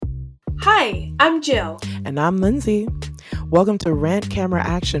Hi, I'm Jill. And I'm Lindsay. Welcome to Rant Camera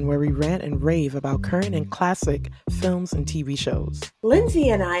Action, where we rant and rave about current and classic films and TV shows. Lindsay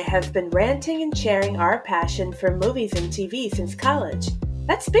and I have been ranting and sharing our passion for movies and TV since college.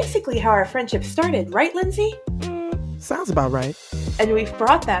 That's basically how our friendship started, right, Lindsay? Sounds about right. And we've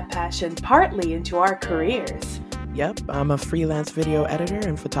brought that passion partly into our careers. Yep, I'm a freelance video editor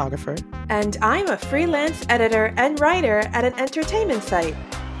and photographer. And I'm a freelance editor and writer at an entertainment site.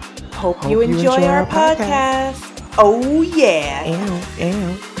 Hope you enjoy our podcast. Oh, yeah.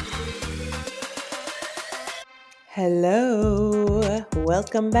 Ew. Hello.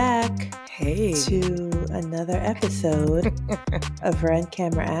 Welcome back. Hey. To another episode of Rant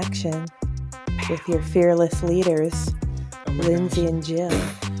Camera Action with your fearless leaders, Lindsay and Jill.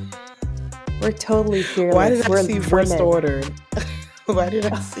 We're totally fearless. Why did I We're see women. first order? Why did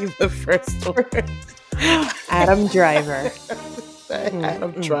I see the first order? Adam Driver.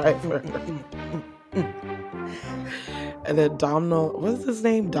 Adam Driver. And then Domhnall, what's his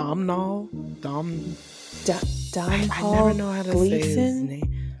name? Domhnall? Domhnall I never know how to say his Gleeson?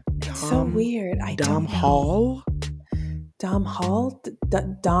 name. It's so weird. Domhnall? Domhnall?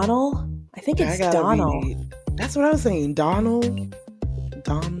 Donald? I think it's That gotta Donald. be- That's what I was saying. Donald?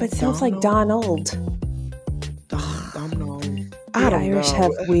 But it sounds like Donald. Domhnall. The I don't Irish know.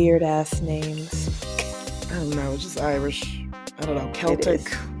 have weird ass names. I don't know. It's just Irish. I don't know. Celtic.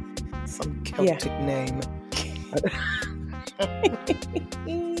 Some Celtic name. I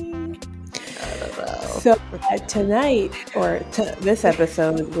don't know. So tonight, or this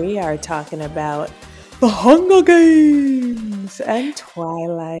episode, we are talking about The Hunger Games and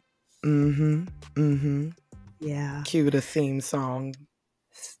Twilight. Yeah. Cue the theme song.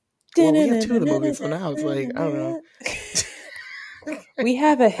 Well, we have two of the movies, so now it's like, I don't know. We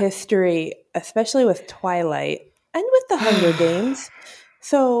have a history, especially with Twilight and with The Hunger Games.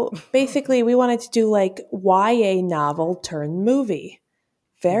 So basically, we wanted to do like YA novel turned movie.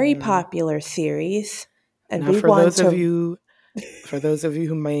 Very popular series. And Now, we for want those to... of you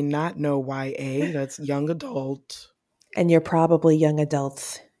who may not know YA, that's young adult. And you're probably young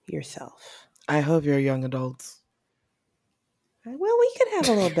adults yourself. I hope you're young adults. Well, we could have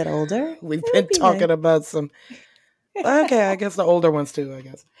a little bit older. We've That been would be talking nice. about some. Okay, I guess the older ones too. I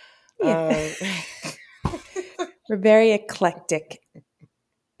guess. Yeah. We're very eclectic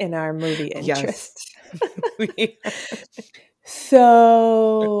in our movie interests.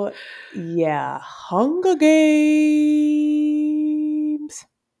 So, yeah, Hunger Games.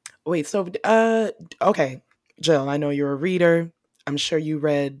 Wait, so okay, Jill, I know you're a reader. I'm sure you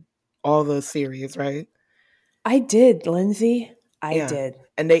read all the series, right? I did, Lindsay. I Yeah. did.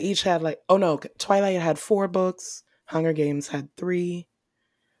 And they each had like, oh no, Twilight had 4 books. Hunger Games had 3.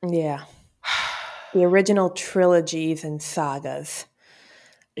 Yeah. The original trilogies and sagas.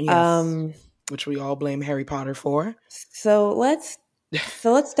 Yes. Which we all blame Harry Potter for. So let's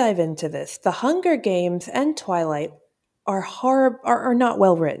dive into this. The Hunger Games and Twilight are not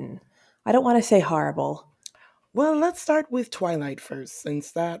well written. I don't want to say horrible. Well, let's start with Twilight first,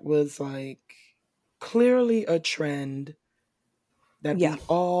 since that was like clearly a trend that we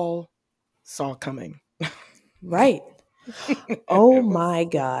all saw coming. Right. Oh my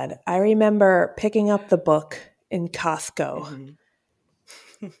God. I remember picking up the book in Costco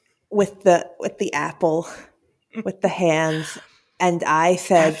with the apple, with the hands, and I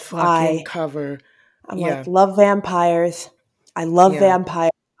said, That fucking cover. I'm like, love vampires. I love vampires.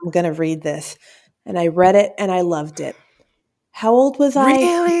 I'm going to read this. And I read it and I loved it. How old was I?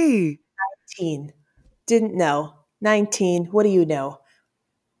 Really? 19. Didn't know. 19. What do you know?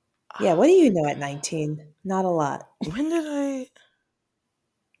 Yeah, what do you know at 19? Not a lot. When did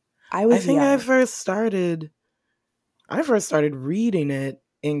I was think young. I first started reading it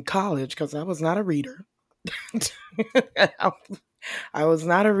in college because I was not a reader. I was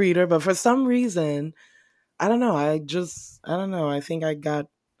not a reader, but for some reason, I don't know. I think I got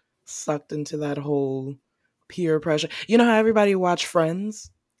sucked into that whole peer pressure. You know how everybody watched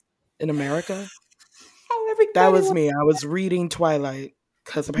Friends in America? That was me. I was reading Twilight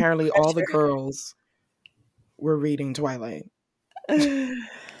because apparently all the girls were reading Twilight. Yeah.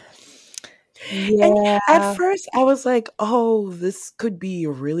 And at first I was like, oh, this could be a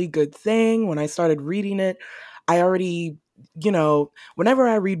really good thing. When I started reading it, I already, whenever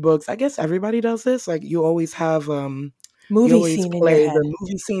I read books, I guess everybody does this. Like you always have movie scene in your head. the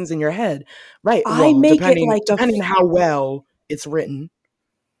movie scenes in your head. Right. I make it like depending how well it's written.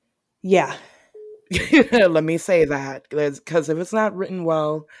 Yeah. Let me say that. Because if it's not written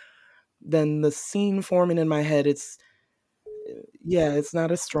well, then the scene forming in my head, it's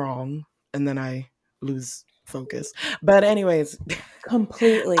not as strong. And then I lose focus. But anyways, I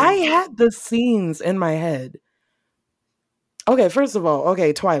Completely. had the scenes in my head. Okay, first of all,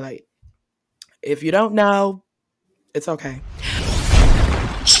 okay, Twilight. If you don't know, it's okay.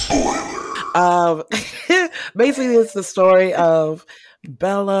 Um, basically, it's the story of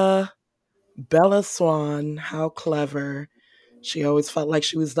Bella, Bella Swan. How clever! She always felt like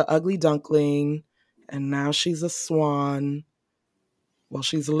she was the ugly duckling, and now she's a swan. Well,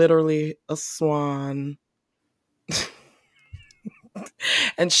 she's literally a swan,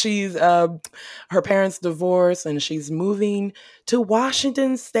 and she's her parents divorced, and she's moving to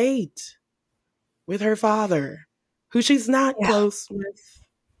Washington State with her father, who she's not Yeah. close with.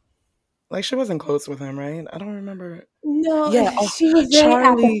 Like she wasn't close with him, right? I don't remember. No, Yeah. Oh, she was very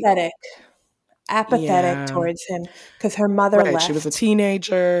Charlie. apathetic Yeah. towards him because her mother Right. She was a left.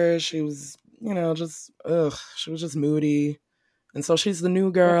 teenager. She was, just ugh. She was just moody, and so she's the new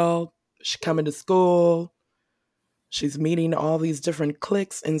Yep. girl. She coming to school. She's meeting all these different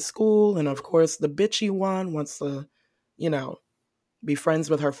cliques in school, and of course, the bitchy one wants to, you know, be friends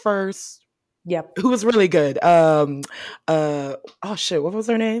with her first, Yep. who was really good. Oh shit, what was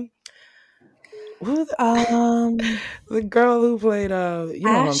her name? Who was the girl who played? You know who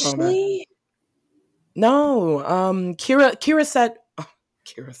I'm talking about? Ashley? No, Kira said. Oh,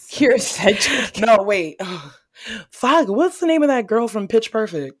 Kira said. Kira Sedgwick. No, wait. Fuck, what's the name of that girl from Pitch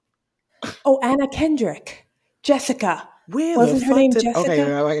Perfect? Oh, Anna Kendrick. Jessica. Where Wasn't the her fuck name did? Okay,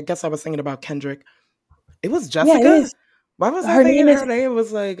 Jessica? I guess I was thinking about Kendrick. It was Yeah, it Jessica. is. Why was I Her thinking name is her name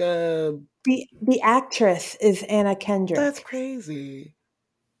was like the actress is Anna That's Kendrick. crazy.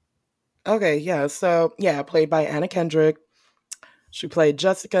 Okay, yeah. So yeah, played by Anna Kendrick. She played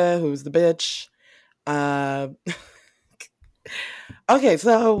Jessica, who's the bitch. Uh, okay,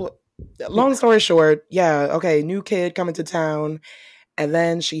 so long story short, yeah. Okay, new kid coming to town, and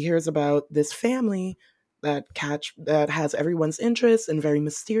then she hears about this family that has everyone's interest and very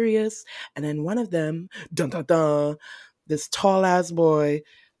mysterious. And then one of them, dun dun dun, this tall ass boy,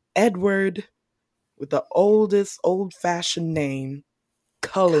 Edward, with the oldest old fashioned name,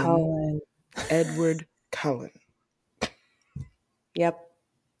 Cullen. Cullen. Edward Cullen. Yep.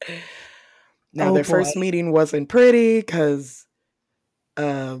 Now Oh their boy. first meeting wasn't pretty because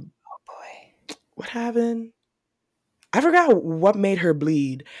Oh boy. what happened? I forgot what made her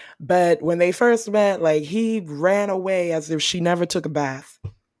bleed, but when they first met, like he ran away as if she never took a bath.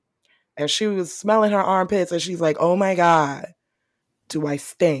 And she was smelling her armpits and she's like, "Oh my god, do I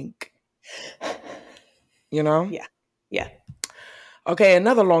stink?" You know? Yeah. Yeah. Okay,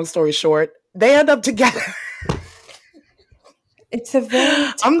 another long story short, they end up together. It's a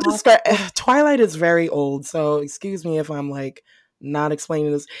very I'm describing Twilight is very old, so excuse me if I'm like not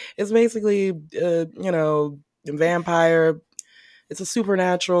explaining this. It's basically vampire. It's a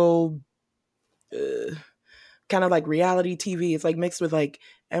supernatural kind of like reality TV. It's like mixed with like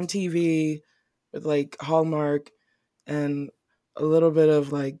MTV with like Hallmark and a little bit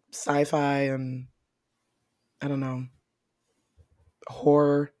of like sci-fi and I don't know,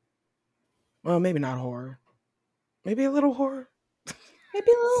 horror. Well, maybe not horror. Maybe a little horror.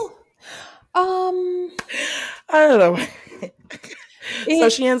 maybe a little. I don't know. So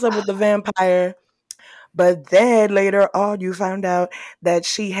she ends up with the vampire. But then later on, you found out that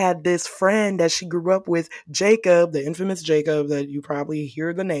she had this friend that she grew up with, Jacob, the infamous Jacob that you probably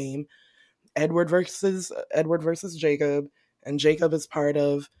hear the name, Edward versus Jacob, and Jacob is part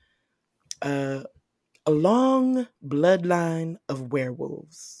of a long bloodline of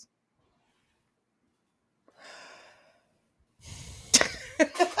werewolves.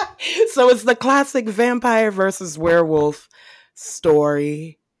 So it's the classic vampire versus werewolf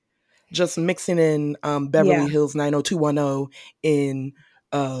story, just mixing in Beverly Hills 90210 in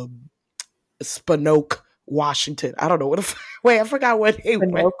Spanoke, Washington. I don't know what. Wait, I forgot what they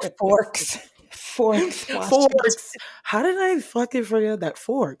went. Forks. Forks. Forks. How did I fucking forget that?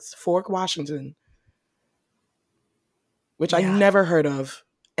 Fork, Washington, which I never heard of.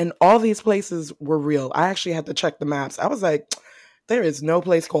 And all these places were real. I actually had to check the maps. I was like, there is no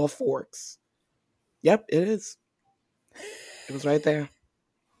place called Forks. Yep, it is. It was right there.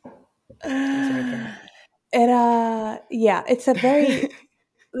 It's a very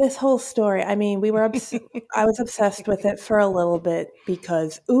this whole story. I mean, I was obsessed with it for a little bit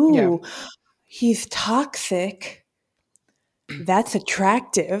because he's toxic. That's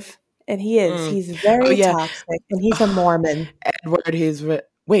attractive. And he is. He's very toxic. And he's a Mormon. Edward,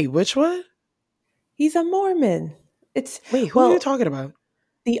 wait, which one? He's a Mormon. Who are you talking about?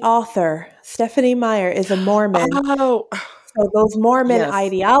 The author, Stephenie Meyer, is a Mormon. Oh. So those Mormon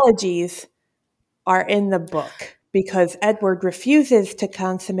ideologies are in the book because Edward refuses to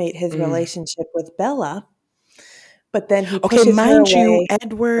consummate his relationship with Bella. but then he Okay, pushes her away,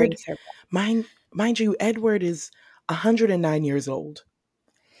 brings her back. mind you, Edward is 109 years old,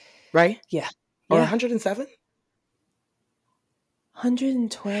 right? Yeah. Or Yeah. 107?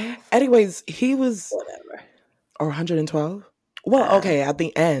 112? Anyways, he was, Whatever. or 112? Well, Uh, okay, at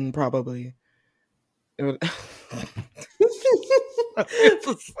the end, probably. It would-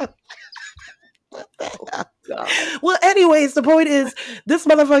 God. Well, anyways, the point is, this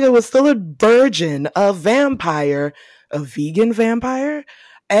motherfucker was still a virgin, a vampire, a vegan vampire,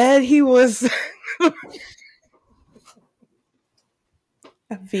 and he was.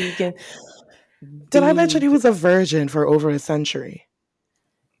 A vegan. Did I mention he was a virgin for over a century?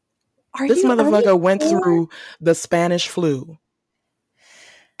 This Are we motherfucker went sure? through the Spanish flu,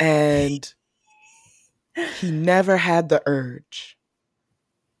 and he never had the urge.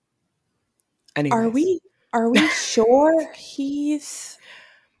 Anyways. Are we sure he's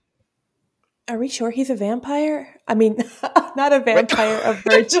a vampire? I mean, not a vampire, a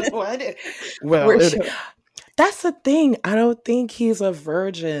virgin. Well, We're sure. that's the thing. I don't think he's a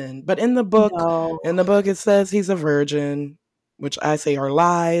virgin. But in the book, No. it says he's a virgin, which I say are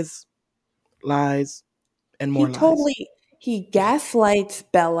lies, and more lies. He gaslights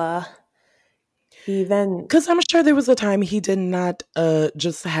Bella. He then Because I'm sure there was a time he did not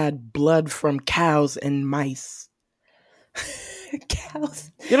just had blood from cows and mice.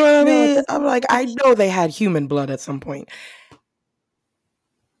 cows. You know what I No, mean? I'm like, I know they had human blood at some point.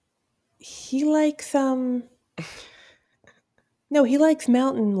 He likes No, he likes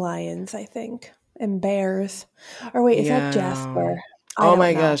mountain lions, I think, and bears. Or wait, is that Jasper? Oh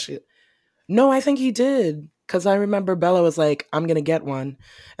my gosh. No, I think he did. Because I remember Bella was like, I'm going to get one.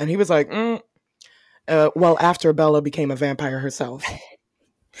 And he was like, well, after Bella became a vampire herself,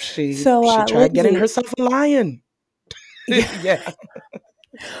 she tried getting herself a lion. Yeah.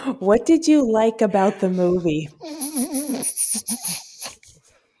 What did you like about the movie?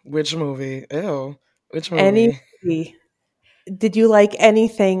 Which movie? Ew. Which movie? Any movie. Did you like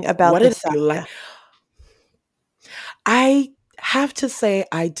anything about what the did you like? I have to say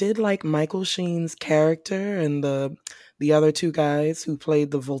I did like Michael Sheen's character and the other two guys who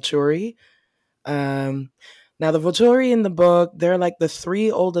played the Volturi. Now the Volturi in the book, they're like the three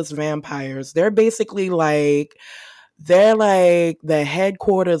oldest vampires. They're basically like the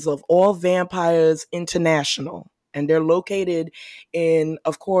headquarters of all vampires international, and they're located in,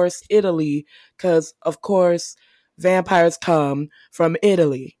 of course, Italy, because of course vampires come from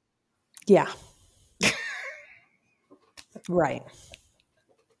Italy. Yeah. Right.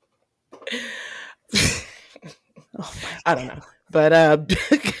 I don't know, but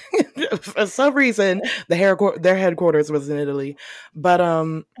for some reason their headquarters was in Italy. But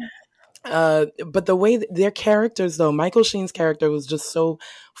the way their characters, though, Michael Sheen's character was just so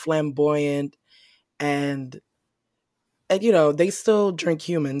flamboyant, and you know, they still drink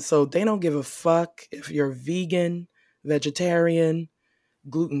humans, so they don't give a fuck if you're vegan, vegetarian,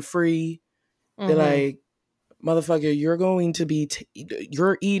 gluten-free. They're like, motherfucker, you're going to be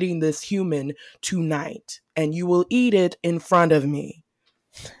you're eating this human tonight, and you will eat it in front of me.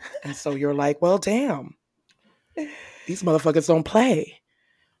 And so you're like, well, damn, these motherfuckers don't play.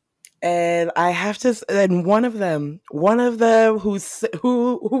 And I have to, and one of them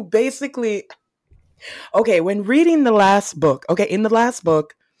who basically, okay, when reading the last book, in the last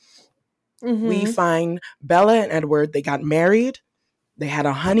book, we find Bella and Edward, they got married, they had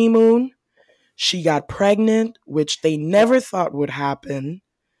a honeymoon, she got pregnant, which they never thought would happen.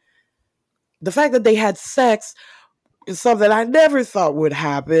 The fact that they had sex is something I never thought would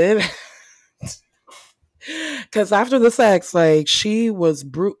happen. Because after the sex, like, she was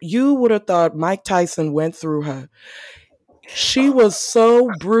you would have thought Mike Tyson went through her. She was so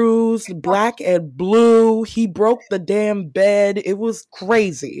bruised, black and blue. He broke the damn bed. It was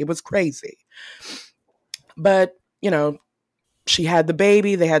crazy. But, you know, she had the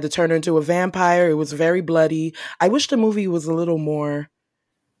baby. They had to turn her into a vampire. It was very bloody. I wish the movie was a little more...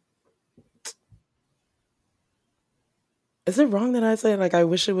 Is it wrong that I say, like, I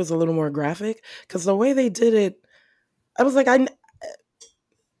wish it was a little more graphic? Because the way they did it, I was like, I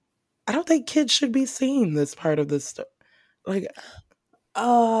don't think kids should be seeing this part of this stuff. Like,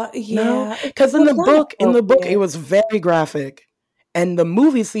 yeah. No, because in the book, it was very graphic. And the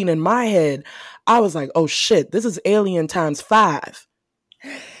movie scene in my head, I was like, oh shit, this is Alien times 5.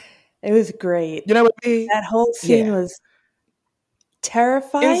 It was great. You know what I mean? That whole scene was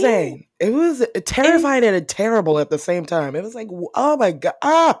terrifying. Insane. It was terrifying and terrible at the same time. It was like, oh my God.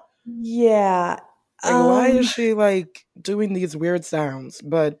 Ah! Yeah. Like, why is she like doing these weird sounds?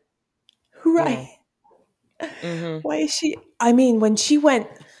 But right. Why is she? I mean, when she went,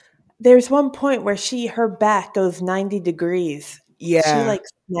 there's one point where her back goes 90 degrees. She Yeah. like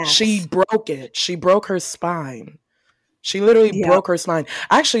She snaps. broke it. She broke her spine. She literally Yeah, broke her spine.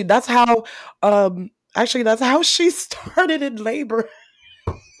 Actually that's how she started in labor.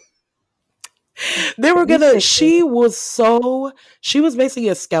 They were gonna basically. she was basically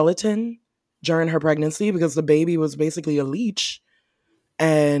a skeleton during her pregnancy because the baby was basically a leech.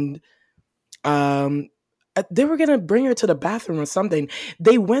 And um they were gonna bring her to the bathroom or something.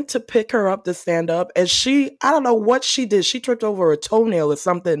 They went to pick her up to stand up, and I don't know what she did. She tripped over a toenail or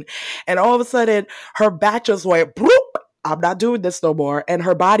something, and all of a sudden her back just went bloop. I'm not doing this no more. And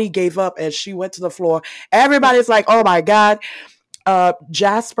her body gave up and she went to the floor. Everybody's like, oh my God.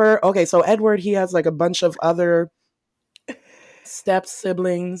 Jasper. Okay, so Edward, he has like a bunch of other step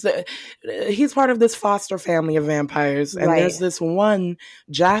siblings. He's part of this foster family of vampires. And Right. there's this one,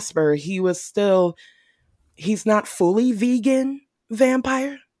 Jasper, he's not fully vegan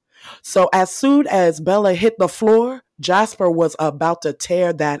vampire. So as soon as Bella hit the floor, Jasper was about to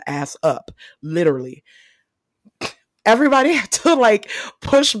tear that ass up, literally. Everybody had to like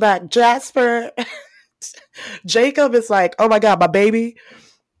push back Jasper. Jacob is like, oh my God, my baby.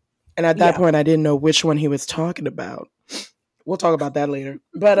 And at that Yeah. point, I didn't know which one he was talking about. We'll talk about that later.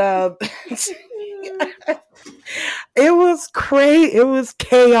 But it was crazy. It was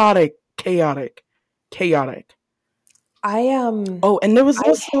chaotic. I Oh, and there was I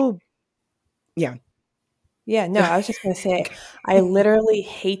also, yeah. yeah, no, I was just gonna say I literally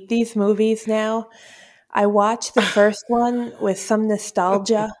hate these movies now. I watched the first one with some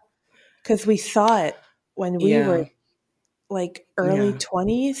nostalgia because we saw it when we were Yeah, like early yeah.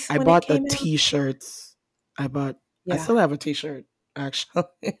 20s I when it bought the came out. t-shirts. I Yeah. still have a t-shirt, actually.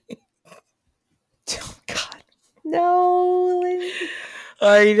 Oh, God. No, Lindsay.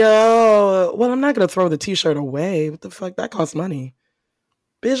 I know. Well, I'm not going to throw the t-shirt away. What the fuck? That costs money.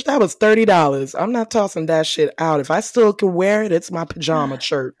 Bitch, that was $30. I'm not tossing that shit out. If I still can wear it, it's my pajama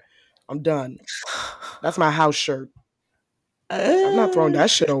shirt. I'm done. That's my house shirt. I'm not throwing that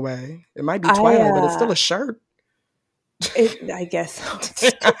shit away. It might be I Twilight, but it's still a shirt. I guess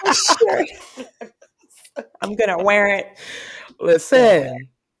sure. I'm gonna wear it. Listen.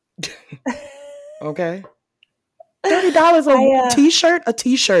 Okay. $30 a t-shirt? A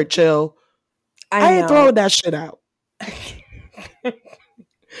t-shirt, chill. I ain't know. throwing that shit out.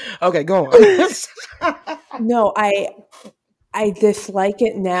 Okay, go on. No, I dislike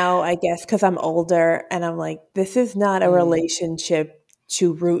it now, I guess, because I'm older and I'm like, this is not a relationship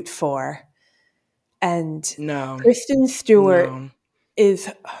to root for. And No. Kristen Stewart No. is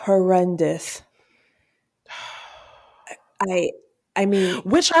horrendous. I mean,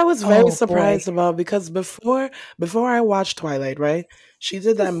 which I was very oh surprised boy. about because before I watched Twilight, right? She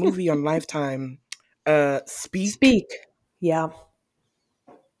did that movie on Lifetime, Speak. Speak. Yeah.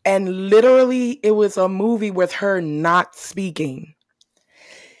 And literally it was a movie with her not speaking.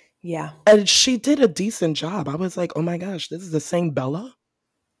 Yeah. And she did a decent job. I was like, oh my gosh, this is the same Bella?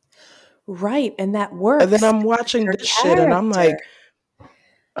 Right. And that works. And then I'm watching this shit and I'm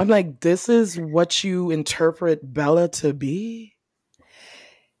like, this is what you interpret Bella to be?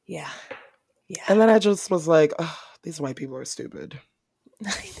 Yeah. Yeah. And then I just was like, oh, these white people are stupid.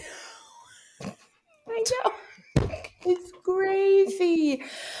 I know. It's crazy.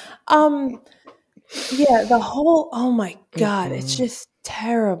 Yeah, the whole oh my God, it's just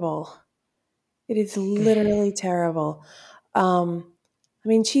terrible. It is literally terrible. I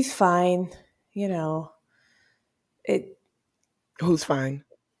mean, she's fine, you know. It Who's fine?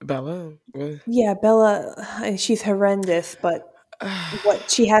 Bella? What? Yeah, Bella, she's horrendous, but what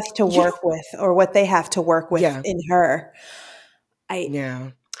she has to work with or what they have to work with in her.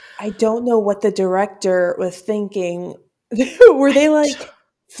 I don't know what the director was thinking. Were they like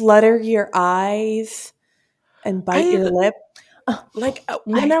flutter your eyes and bite your lip?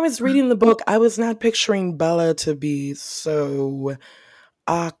 When I was reading the book, I was not picturing Bella to be so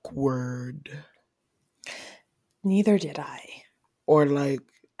awkward. Neither did I. Or like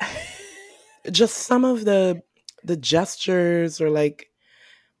just some of the gestures or like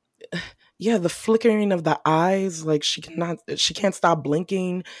the flickering of the eyes, like she can't stop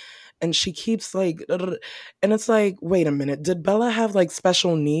blinking and she keeps like and it's like, wait a minute, did Bella have like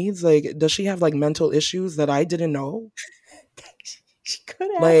special needs? Like does she have like mental issues that I didn't know? She could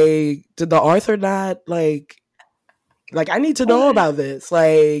have. Like did the author not like I need to know about this,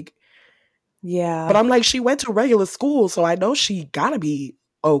 like. Yeah. But I'm like, she went to regular school, so I know she gotta be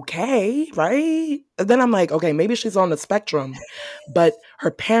okay, right? And then I'm like, okay, maybe she's on the spectrum, but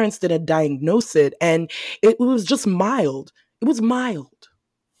her parents didn't diagnose it, and it was just mild. It was mild.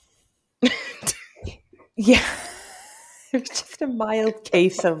 Yeah. It was just a mild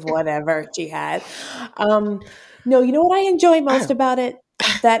case of whatever she had. No, you know what I enjoy most I, about it?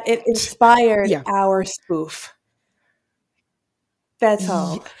 That it inspired yeah. our spoof. That's Ye-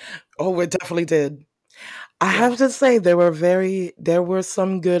 all. Oh, it definitely did. I Yeah. have to say there were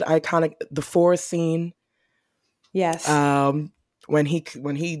some good iconic the forest scene. Yes. Um, when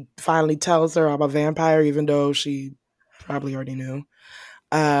he finally tells her I'm a vampire, even though she probably already knew.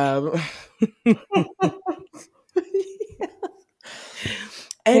 Um,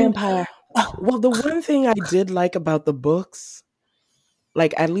 and Vampire. well, the one thing I did like about the books,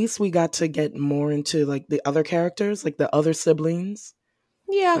 like at least we got to get more into like the other characters, like the other siblings,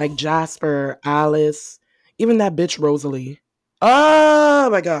 Yeah. like Jasper, Alice, even that bitch Rosalie. Oh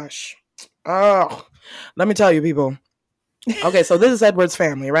my gosh. Oh, let me tell you, people. Okay, so this is Edward's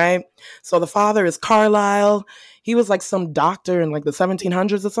family, right? So the father is Carlisle. He was like some doctor in like the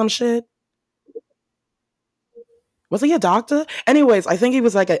 1700s or some shit. Was he a doctor? Anyways, I think he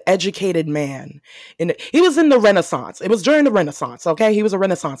was like an educated man. He was in the Renaissance. It was during the Renaissance, okay? He was a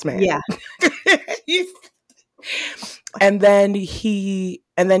Renaissance man. Yeah. And then he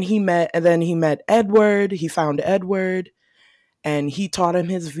met Edward. He found Edward and he taught him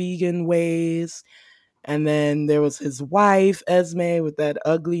his vegan ways. And then there was his wife, Esme, with that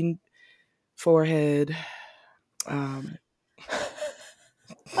ugly forehead. Um,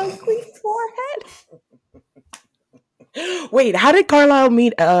 Ugly forehead. Wait, how did Carlisle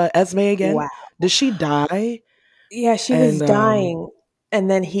meet Esme again? Wow. Did she die? Yeah, she was And dying, and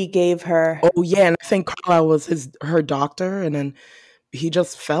then he gave her. oh yeah, and I think Carlisle was her doctor, and then he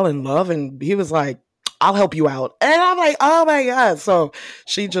just fell in love, and he was like, "I'll help you out," and I'm like, "Oh my god!" So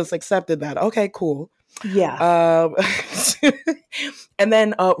she just accepted that. Okay, cool. Yeah. Um, and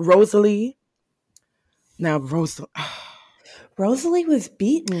then Rosalie. Now Rosalie was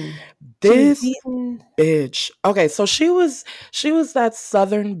beaten. She was this beaten. bitch. Okay, so she was that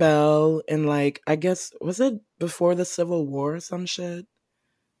Southern belle in like I guess was it before the Civil War or some shit?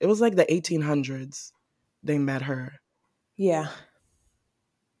 It was like the 1800s. They met her. Yeah.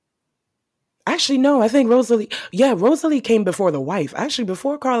 Actually, no, I think Rosalie. Yeah, Rosalie came before the wife. Actually,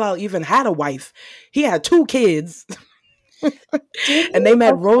 before Carlisle even had a wife, he had two kids, Did and they he?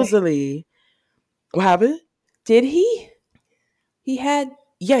 met Okay. Rosalie. What happened? Did he? He had.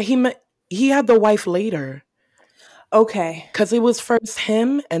 Yeah, he had the wife later Okay. because it was first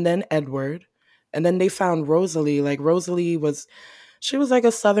him and then Edward, and then they found Rosalie. Like Rosalie was, she was like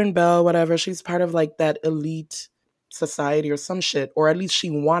a Southern belle, whatever. She's part of like that elite society or some shit, or at least she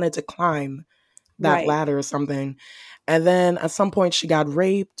wanted to climb that Right. ladder or something. And then at some point she got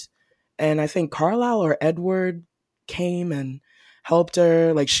raped, and I think Carlisle or Edward came and helped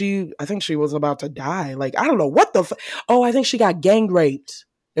her. Like I think she was about to die. Like I don't know what the. Oh, I think she got gang raped.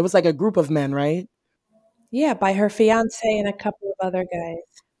 It was like a group of men, right? Yeah, by her fiance and a couple of other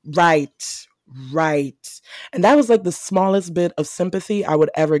guys. Right, right. And that was like the smallest bit of sympathy I would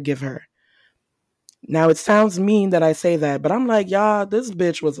ever give her. Now it sounds mean that I say that, but I'm like, y'all, this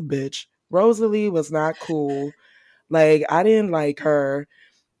bitch was a bitch. Rosalie was not cool. Like I didn't like her,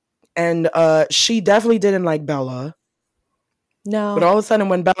 and she definitely didn't like Bella. But No. all of a sudden,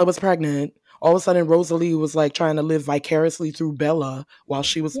 when Bella was pregnant, all of a sudden Rosalie was like trying to live vicariously through Bella while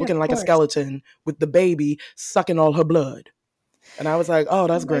she was Yeah, looking of like a course. skeleton with the baby sucking all her blood. And I was like, oh, Oh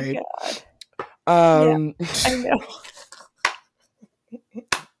that's my great. god. Yeah, Um, I know.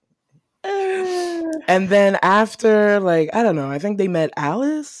 and then after, like, I don't know, I think they met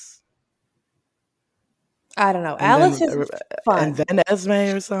Alice, I don't know. and Alice then is fun. Esme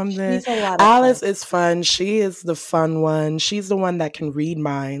or something. She's a lot of fun. Alice is fun. She is the fun one. She's the one that can read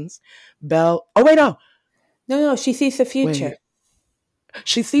minds. Belle. Oh wait, no, No, she sees the future. wait.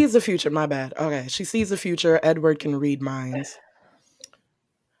 She sees the future. My bad. Okay, she sees the future. Edward can read minds.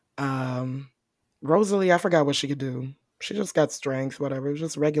 Um, Rosalie, I forgot what she could do. She just got strength, whatever. It was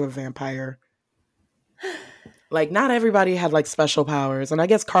just regular vampire. Like, not everybody had like special powers, and I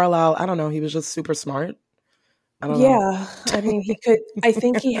guess Carlisle. I don't know. He was just super smart. I don't know. Yeah, I mean, he could. I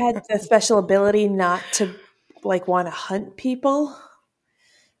think he had the special ability not to like want to hunt people.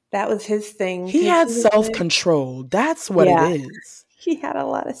 That was his thing He because had he was self like, control. That's what it yeah, is. he had a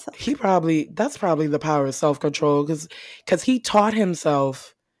lot of self. That's probably the power of self control because he taught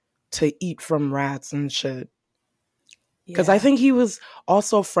himself to eat from rats and shit. Because I Yeah, think he was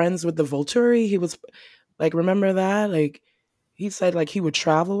also friends with the Volturi. He was like, remember that? Like, he said like he would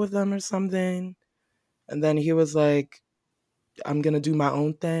travel with them or something, and then he was like, "I'm gonna do my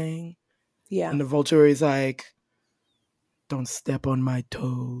own thing," yeah. and the Volturi's like, "Don't step on my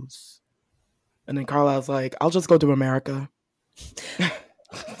toes," and then Carlisle's like, "I'll just go to America."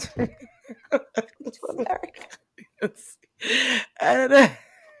 To America. And,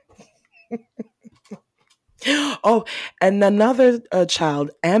 oh, and another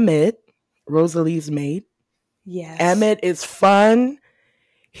child, Emmett, Rosalie's mate. Yes. Emmett is fun.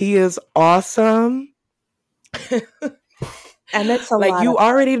 He is awesome. Emmett's a Like lot you of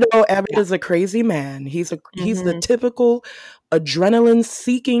already know, Emmett yeah. is a crazy man. He's the Mhm. typical adrenaline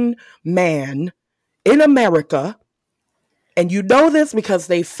seeking man in America. And you know this because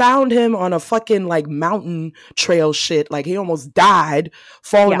they found him on a fucking like mountain trail shit. Like he almost died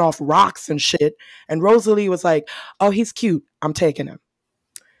falling Yeah. off rocks and shit. And Rosalie was like, "Oh, he's cute. I'm taking him."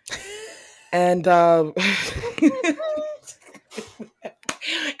 And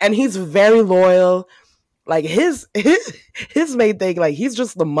and he's very loyal. Like his main thing, like he's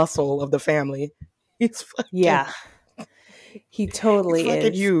just the muscle of the family. He's fucking Yeah. He he's totally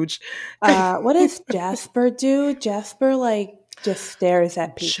fucking is. huge. What does Jasper do? Jasper like just stares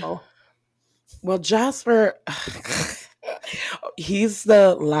at people. Well, Jasper, he's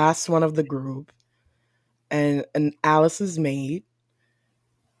the last one of the group, and Alice's mate.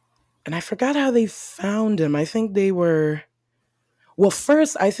 And I forgot how they found him. I think they were well.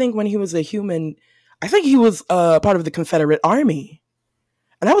 First, I think when he was a human, I think he was part of the Confederate Army,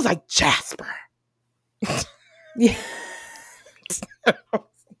 and I was like Jasper. Yeah.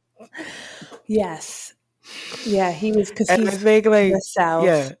 Yes. Yeah, he was because And I he's think from the like South.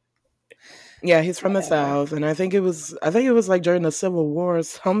 yeah, yeah, he's from the Whatever. South, and I think it was like during the Civil War or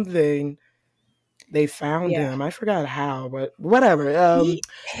something. They found Yeah. him. I forgot how, but whatever.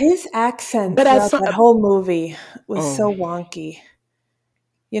 His accent But as throughout some, that whole movie was oh, so wonky.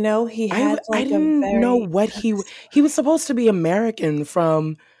 You know, he had I like a didn't know very what he was supposed to be American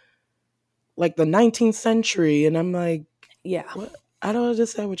from like the 19th century, and I'm like, yeah. what? I don't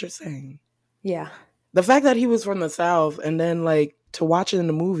understand what you're saying. Yeah. The fact that he was from the South, and then like to watch it in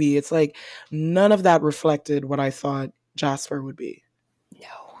the movie, it's like none of that reflected what I thought Jasper would be. No.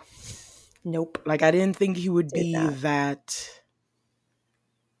 Nope. Like I didn't think he would Did be not. that.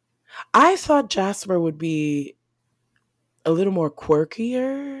 I thought Jasper would be a little more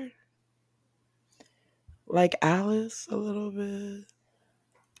quirkier, like Alice a little bit.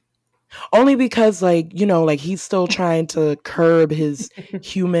 Only because like, like he's still trying to curb his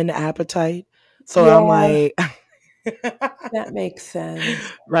human appetite. So I'm Yeah, like that makes sense.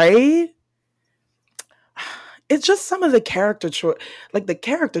 right? It's just some of the like the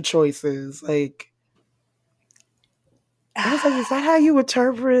character choices. Like I was like, is that how you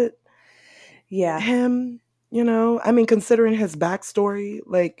interpret Yeah. him? I mean, considering his backstory,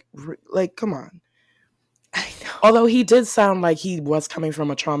 like, come on. I know. Although he did sound like he was coming from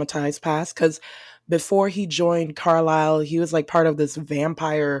a traumatized past, because before he joined Carlisle, he was like part of this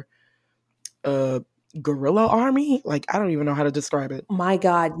vampire guerrilla army. Like I don't even know how to describe it. My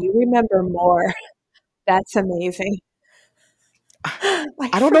God, you remember more. That's amazing. I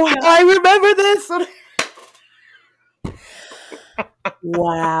I don't know how forgot. I remember this.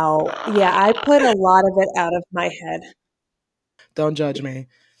 Wow. Yeah, I put a lot of it out of my head. Don't judge me.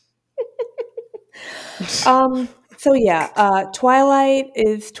 So yeah, Twilight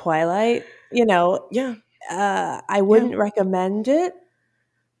is Twilight. Yeah. I wouldn't recommend it.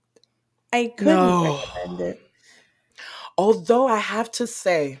 I couldn't No. recommend it. Although I have to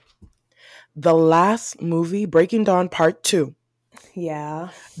say, the last movie, Breaking Dawn Part 2, Yeah.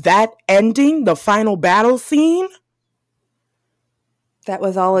 that ending, the final battle scene, That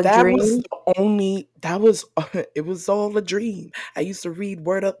was all a that dream. was it was all a dream. I used to read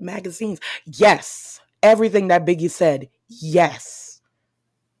Word Up magazines. Yes. Everything that Biggie said. Yes.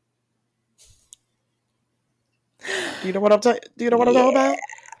 Do you know what I'm talking about?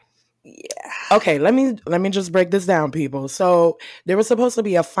 Yeah. Okay, let me just break this down, people. So there was supposed to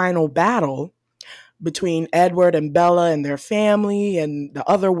be a final battle between Edward and Bella and their family and the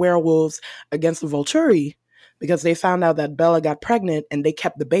other werewolves against the Volturi, because they found out that Bella got pregnant and they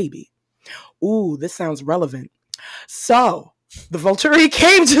kept the baby. Ooh, this sounds relevant. So the Volturi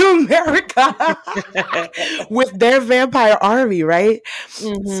came to America with their vampire army, right?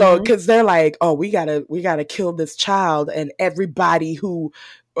 Mm-hmm. So because they're like, oh, we gotta kill this child, and everybody who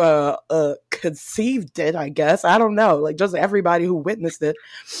conceived it, I guess, I don't know, like just everybody who witnessed it.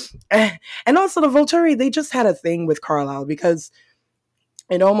 And also the Volturi, they just had a thing with Carlisle, because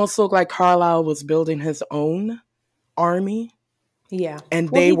it almost looked like Carlisle was building his own army. Yeah. And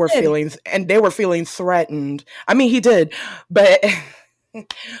Well, they were feeling threatened. I mean, he did, but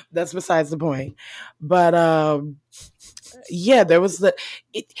that's besides the point. But yeah, there was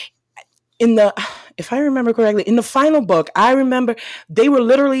if I remember correctly, in the final book, I remember they were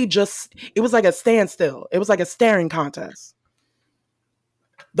literally it was like a standstill. It was like a staring contest.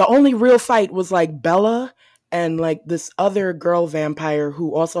 The only real fight was like Bella and like this other girl vampire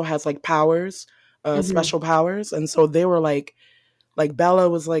who also has like powers, Mhm. special powers. And so they were like Bella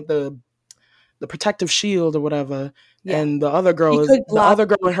was like the protective shield or whatever, Yeah. and the She could block other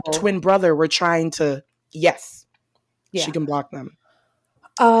girl and her people. twin brother were trying to, yes, she Yeah. can block them.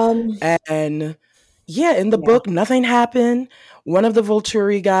 Um, And yeah, in the yeah. book, nothing happened. One of the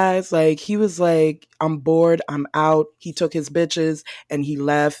Volturi guys, like, he was like, I'm bored, I'm out. He took his bitches and he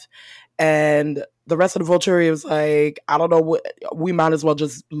left. And the rest of the Volturi was like, I don't know what, we might as well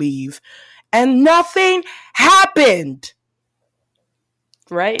just leave. And nothing happened.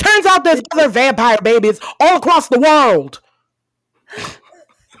 Right. Turns out there's other vampire babies all across the world.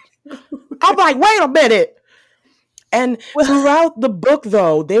 I'm like, wait a minute. And throughout the book,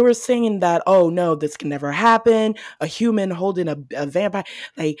 though, they were saying that, oh no, this can never happen. A human holding a vampire,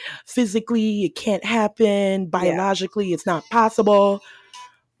 like physically, it can't happen. Yeah. Biologically, it's not possible. It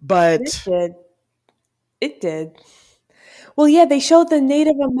But did. It did. Well, yeah, they showed the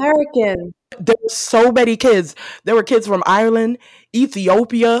Native American. there were so many kids. There were kids from Ireland,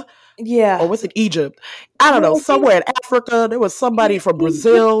 Ethiopia, or Yeah. was it Egypt? I don't know, Well, I think somewhere in Africa. There was somebody from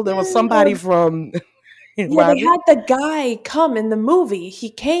Brazil. There was Egyptian somebody or from. yeah, they Roger? had the guy come in the movie. He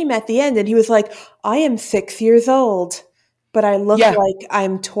came at the end and he was like, "I am 6 years old, but I look Yeah. like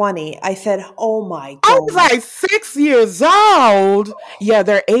I'm 20." I said, "Oh my I was god!" like 6 years old. Yeah,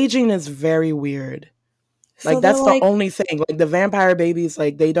 their aging is very weird. So Like they're that's the like, only thing. Like the vampire babies,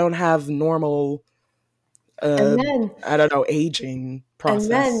 like they don't have normal and uh then I don't know, aging and process.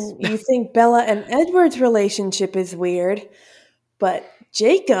 then you think Bella and Edward's relationship is weird, but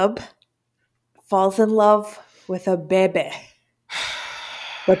Jacob falls in love with a baby.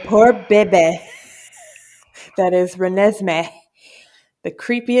 The poor baby that is Renesmee, the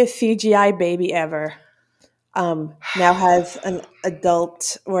creepiest CGI baby ever, now has an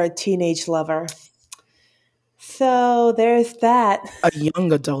adult or a teenage lover. So there's that. A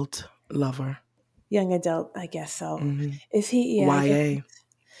young adult lover. Young adult, I guess so. Mm-hmm. Is he? Yeah, I guess. YA.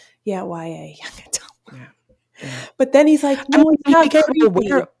 Yeah, YA, young adult. Yeah. Yeah. But then he's like, I mean, no, he's he not became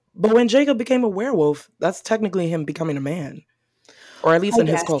creepy. but when Jacob became a werewolf, that's technically him becoming a man. Or at least I in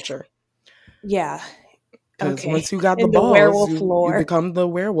his guess. culture. Yeah. Because Okay. once you got the In the balls, werewolf you lore. become the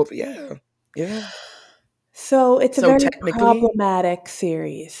werewolf. Yeah. Yeah. So it's a So very technically, problematic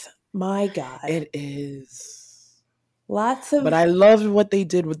series. My God. it is. Lots of But I loved what they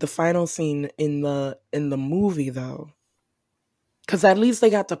did with the final scene in the movie, though, because at least they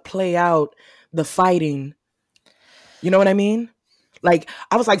got to play out the fighting. You know what I mean? Like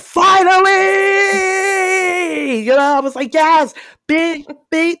I was like, finally, you know, I was like, yes, beat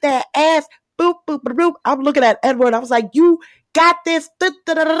that ass, boop boop boop boop. I'm looking at Edward. I was like, you got this, da,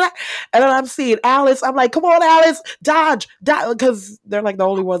 da, da, da, da. And then I'm seeing Alice. I'm like, come on, Alice, dodge, because they're like the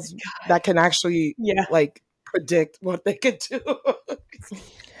only ones that can actually yeah. like predict what they could do.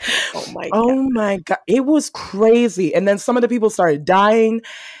 Oh my God. Oh my God. It was crazy. And then some of the people started dying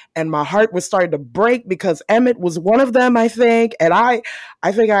and my heart was starting to break because Emmett was one of them, I think. And I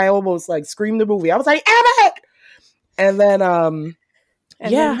think I almost like screamed the movie. I was like, Emmett! And then And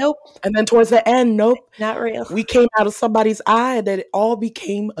yeah. then, nope, And then towards the end, nope. not real. We came out of somebody's eye and then it all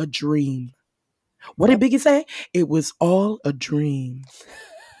became a dream. What did Biggie say? It was all a dream.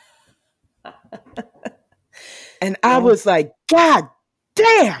 And I was like, God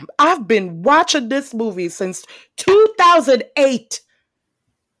damn, I've been watching this movie since 2008.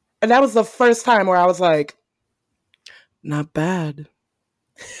 And that was the first time where I was like, not bad.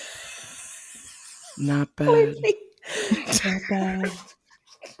 Not bad. Not bad.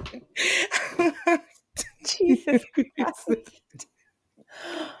 Jesus Christ.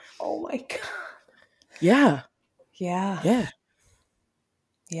 Oh my God. Yeah. Yeah. Yeah.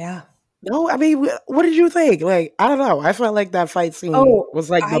 Yeah. No, I mean, what did you think? Like, I don't know. I felt like that fight scene was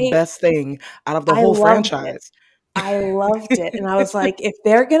like the best thing out of the whole franchise. I loved it. And I was like, if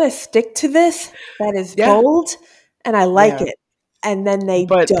they're going to stick to this, that is Yeah. bold and I like it. And then they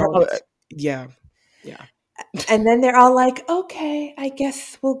don't. Yeah. And then they're all like, okay, I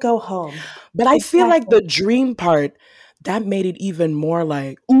guess we'll go home. But I feel like the dream part, that made it even more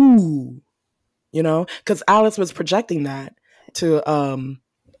like, ooh, you know? Because Alice was projecting that to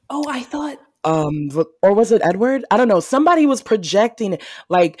oh, I thought or was it Edward? I don't know. Somebody was projecting it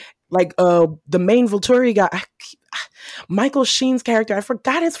like the main Volturi guy, Michael Sheen's character. I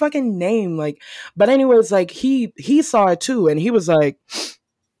forgot his fucking name. Like, but anyways, like he saw it too, and he was like,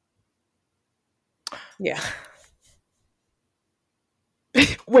 yeah.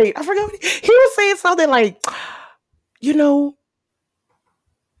 Wait, I forgot. He was saying something like, you know,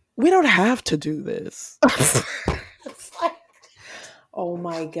 we don't have to do this. Oh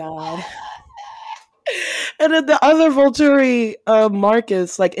my God. And then the other Volturi,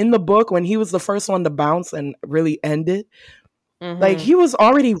 Marcus, like in the book when he was the first one to bounce and really end it, like he was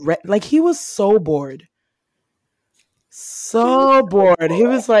already like he was so bored. So bored. He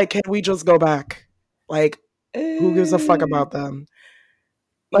was like, "Can we just go back? Like, who gives a fuck about them?"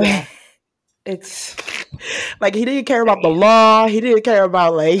 Yeah, Like, it's like he didn't care about the law. He didn't care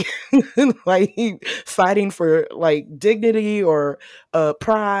about like like he fighting for like dignity or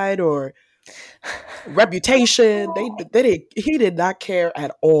pride or reputation. They did. He did not care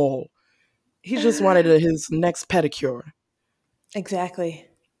at all. He just wanted his next pedicure. exactly.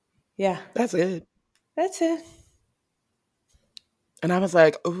 Yeah, That's it. that's it. And I was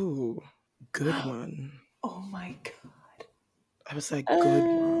like, "Ooh, good one." Oh my god. I was like, "Good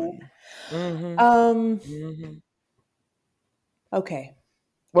one." Mm-hmm. Um. Mm-hmm. Okay.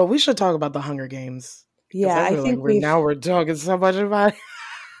 Well, we should talk about the Hunger Games because Yeah, I I feel like think we've we're talking so much about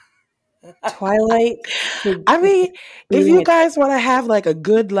it. Twilight. I mean, if Reading you it. guys want to have like a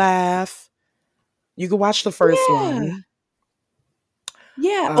good laugh, you can watch the first Yeah. one.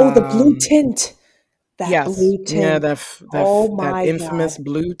 Yeah. Oh, the blue Um, tint. That yes, blue yeah, tint. Oh that my god. infamous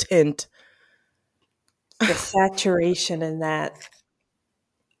blue tint. The saturation in that.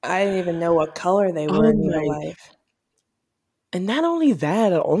 I didn't even know what color they were Oh in real my! life. And not only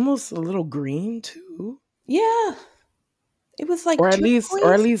that, almost a little green too, Yeah. It was like or at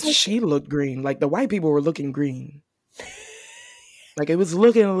turquoise. least Like, she looked green. Like the white people were looking green. Like it was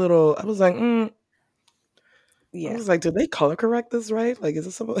looking a little. I was like, yeah. did they color correct this right? Like, is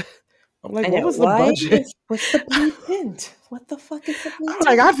this something? I'm like, I what know. was the budget? What's the blue tint? What the fuck is the blue I'm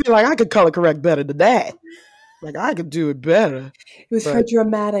like, tint? I feel like I could color correct better than that. Like I could do it better, It was for but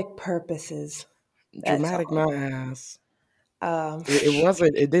dramatic purposes. That's dramatic all. my ass. Um, It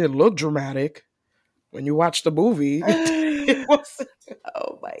wasn't. It didn't look dramatic when you watch the movie. It was.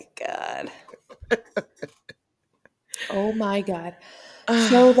 oh my god. Oh my god.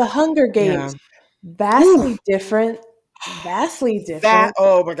 So the Hunger Yeah. Games, vastly Oof. different. Vastly That. different.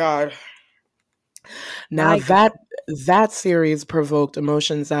 Oh my god. Now My god. that series provoked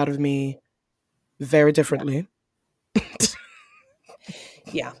emotions out of me very Yeah. differently.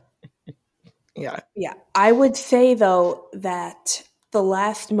 Yeah. Yeah. Yeah. I would say though that the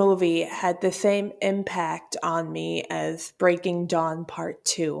last movie had the same impact on me as Breaking Dawn Part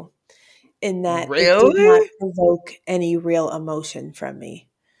 2 in that it did not Really? provoke any real emotion from me.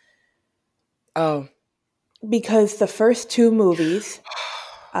 Oh. Because the first two movies,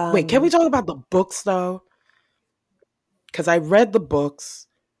 Wait, can we um, talk about the books though? Because I read the books.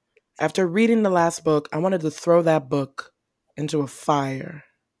 After reading the last book, I wanted to throw that book into a fire.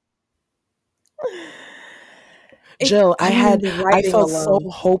 Jill, the I writing felt so alone.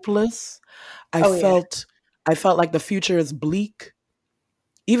 hopeless. I Oh yeah. felt I felt like the future is bleak.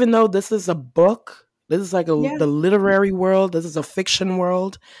 Even though this is a book, this is like Yeah. the literary world, this is a fiction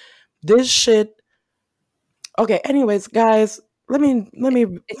world. This shit. Okay, anyways, guys, It's let me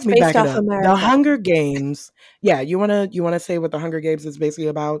based back it off up. The America. Hunger Games. Yeah, you wanna say what the Hunger Games is basically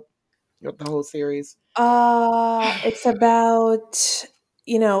about? The whole series. It's about,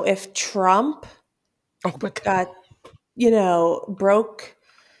 if Trump Oh my god. got, broke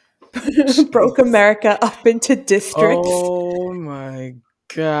broke America up into districts, Oh my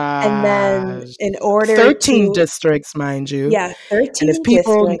and then gosh. in order 13 to, districts, mind you. yeah, And if 13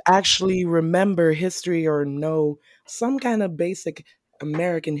 people districts. actually remember history or know some kind of basic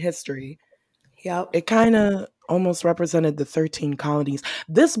American history, Yep. it kind of almost represented the 13 colonies.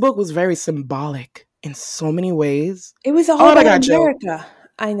 This book was very symbolic in so many ways. It was all Oh my about God, Jill. America.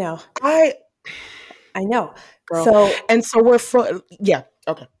 I know. I, I know. girl. So And so yeah,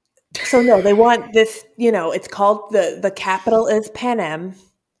 okay. so no, they want this, it's called the capital is Panem,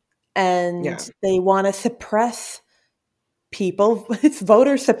 and Yeah. they want to suppress people. It's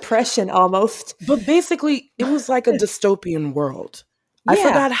voter suppression almost. But basically, it was like a dystopian world. I Yeah.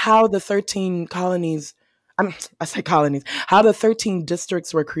 forgot how the 13 colonies, I say colonies, how the 13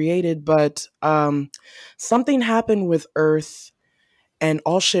 districts were created, but something happened with Earth and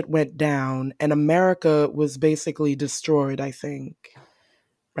all shit went down, and America was basically destroyed, I think.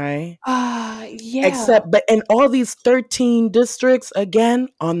 Right? Yeah. Except, but in all these 13 districts, again,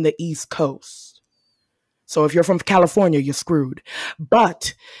 on the East Coast. So if you're from California, you're screwed.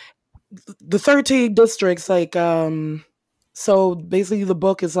 But the 13 districts, like, so basically the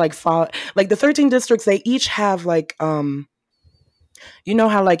book is like, like the 13 districts, they each have like, you know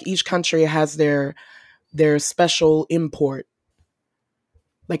how like each country has their special import.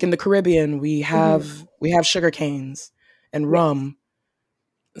 Like in the Caribbean, Mhm. we have sugar canes and Yeah. rum.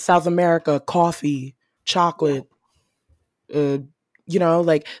 South America, coffee, Yeah. chocolate, uh,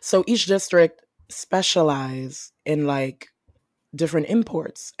 like so each district specialize in like different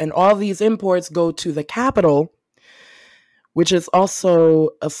imports, and all these imports go to the capital, which is also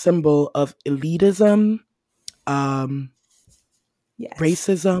a symbol of elitism, um, Yes.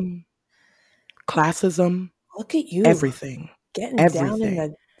 racism, classism, Look at you everything. getting down in Everything.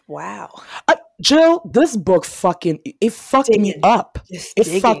 the wow. Jill, this book it fucked me Digging. up. Just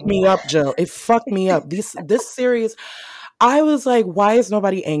It fucked digging. me up, Jill. It fucked me up. This series, I was like, why is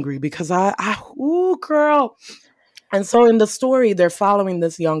nobody angry? Because ooh, girl. And so in the story, they're following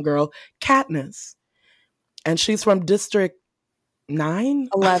this young girl, Katniss, and she's from District 9?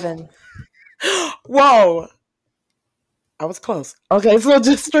 11. Whoa. I was close. Okay, so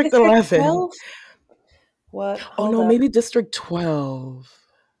District 11. 12? What? Oh, Hold no, up. maybe District 12.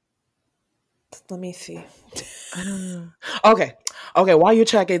 Let me see. I don't know. Okay, while you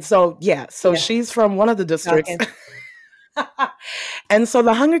check it. So, yeah, she's from one of the districts. And so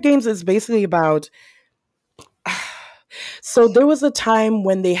the Hunger Games is basically about... So there was a time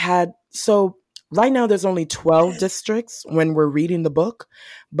when they had... So right now there's only 12 districts when we're reading the book.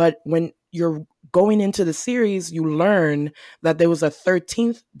 But when you're going into the series, you learn that there was a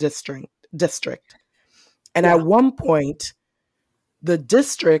 13th district. And at one point, the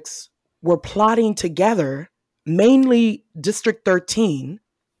districts were plotting together, mainly District 13,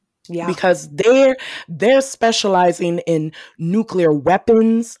 because they're specializing in nuclear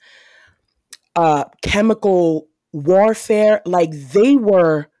weapons, chemical warfare. Like they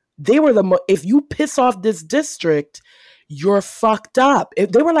were if you piss off this district, you're fucked up.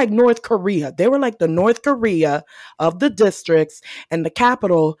 They were like North Korea. They were like the North Korea of the districts, and the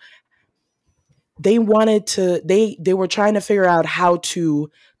capital. They wanted to. They were trying to figure out how to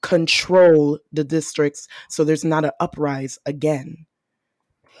control the districts so there's not an uprise again.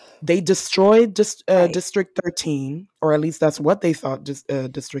 They destroyed District 13, or at least that's what they thought,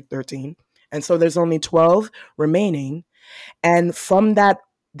 District 13. And so there's only 12 remaining. And from that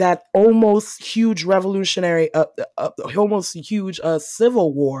almost huge revolutionary, almost huge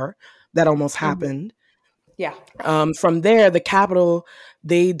civil war that almost happened. Yeah. From there, the capital,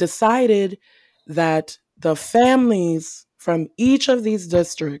 they decided that the families from each of these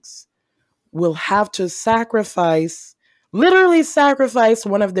districts will have to literally sacrifice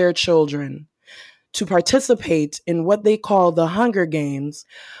one of their children to participate in what they call the Hunger Games,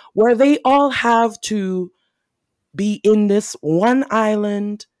 where they all have to be in this one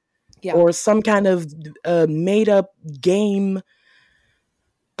island or some kind of made up game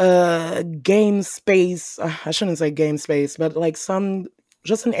space. I shouldn't say game space, but like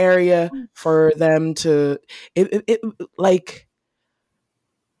just an area for them to like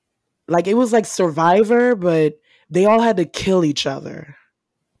it was like Survivor, but they all had to kill each other.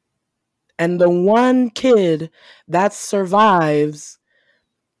 And the one kid that survives,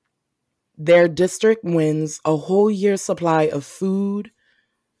 their district wins a whole year's supply of food,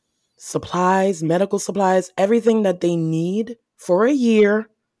 supplies, medical supplies, everything that they need for a year.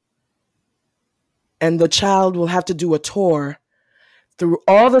 And the child will have to do a tour through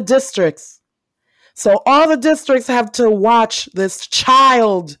all the districts. So all the districts have to watch this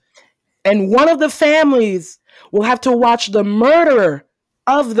child, and one of the families will have to watch the murder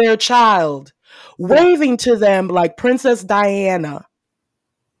of their child, waving to them like Princess Diana.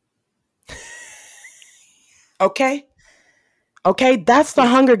 Okay? That's the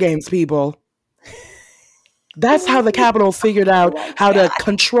Hunger Games, people. That's how the Capitol figured out how to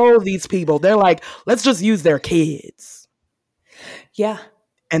control these people. They're like, let's just use their kids. Yeah.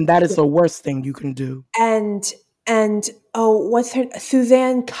 And that is the worst thing you can do. And what's her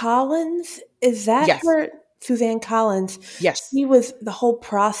Suzanne Collins? Is that her? Suzanne Collins. Yes. She was the whole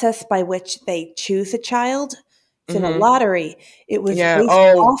process by which they choose a child. It's in a lottery. It was based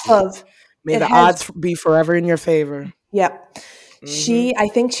off of. May the odds be forever in your favor. Yep. I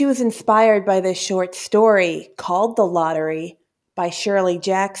think she was inspired by this short story called The Lottery by Shirley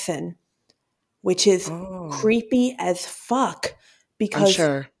Jackson, which is creepy as fuck because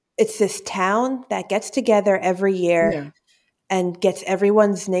it's this town that gets together every year and gets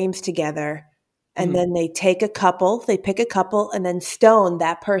everyone's names together. And then they pick a couple, and then stone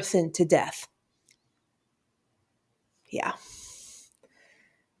that person to death. Yeah.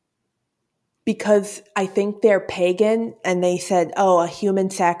 Because I think they're pagan and they said, a human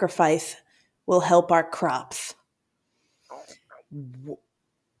sacrifice will help our crops.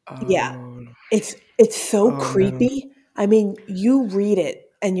 Yeah. It's so creepy. No. I mean, you read it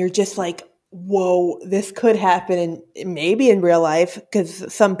and you're just like, whoa, this could happen maybe in real life,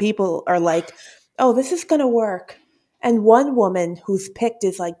 because some people are like, oh, this is going to work. And one woman who's picked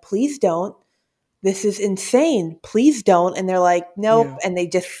is like, please don't. this is insane. Please don't. And they're like, nope. Yeah. And they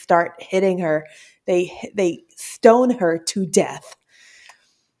just start hitting her. They stone her to death.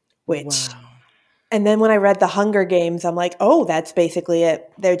 Which, Wow. and then when I read the Hunger Games, I'm like, oh, that's basically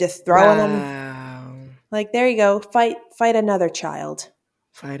it. They're just throwing them. Wow. Like, there you go. Fight another child.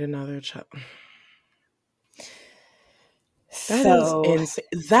 Fight another child. That So, is insane.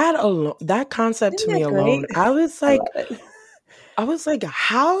 That alone, that concept to isn't me that alone, great? I was I like, love it.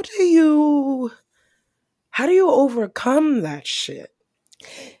 how do you overcome that shit?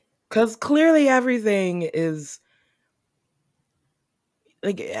 Because clearly everything is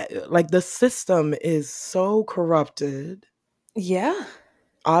like the system is so corrupted. Yeah.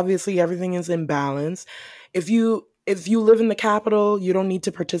 Obviously, everything is in balance. If you live in the capital, you don't need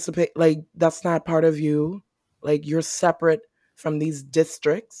to participate. Like, that's not part of you. Like, you're separate from these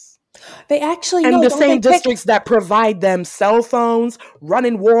districts. They actually And know, the don't they same districts that provide them cell phones,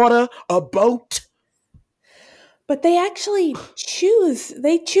 running water, a boat. But they actually choose.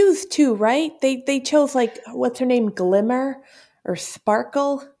 They choose too, right? They chose, like, what's her name, Glimmer or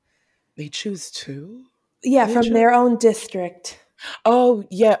Sparkle? They choose to? Yeah, They from choose? their own district. Oh,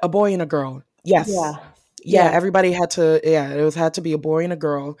 yeah, a boy and a girl. Yes. Yeah. Yeah, Yeah. everybody had to, had to be a boy and a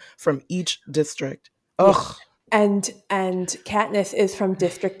girl from each district. Yeah. Ugh. And Katniss is from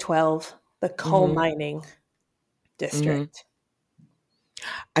District 12, the coal mining district.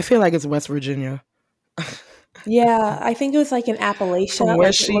 I feel like it's West Virginia. Yeah, I think it was like in Appalachia. From where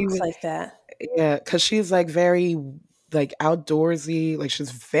Like, it looks like that. Yeah, because she's like very like outdoorsy. Like,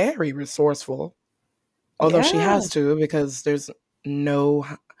 she's very resourceful. Although she Yeah. has to, because there's no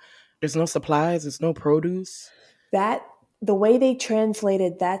supplies, there's no produce. That the way they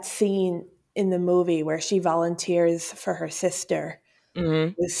translated that scene in the movie where she volunteers for her sister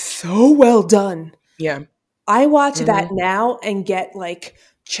was so well done. Yeah. I watch that now and get like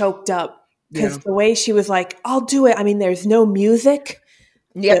choked up because the way she was like, I'll do it. I mean, there's no music.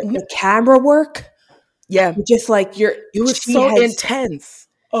 Yeah. The camera work. Yeah. Just like it was so intense.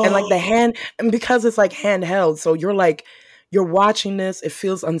 And like the hand, and because it's like handheld, so you're watching this, it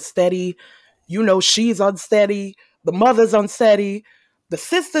feels unsteady. You know, she's unsteady, the mother's unsteady, the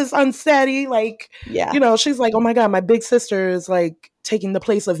sister's unsteady. Like, Yeah. you know, she's like, oh my God, my big sister is like taking the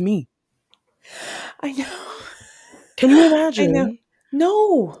place of me. I know. Can you imagine? I know.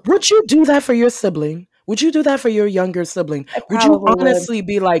 No. Would you do that for your sibling? Would you do that for your younger sibling? Would you honestly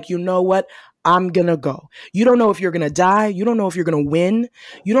be like, you know what? I'm going to go. You don't know if you're going to die. You don't know if you're going to win.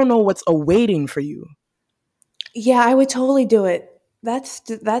 You don't know what's awaiting for you. Yeah, I would totally do it. That's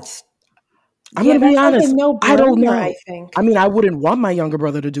I'm going to be honest. Like a no-brainer, I don't know. I think. I mean, I wouldn't want my younger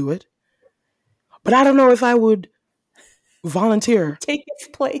brother to do it, but I don't know if I would volunteer. Take his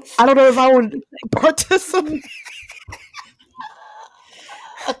place. I don't know if I would participate.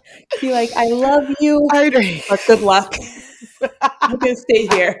 Be like, I love you, but good luck. I'm going to stay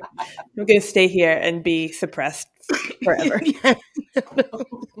here. I'm going to stay here and be suppressed forever.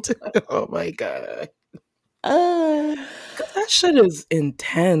 Oh my God. That shit is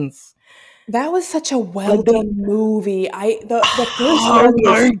intense. That was such a well-done movie. The first one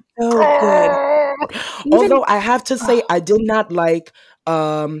is so good. Although I have to say, I did not like.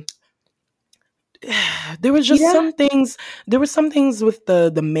 There was just some things. There were some things with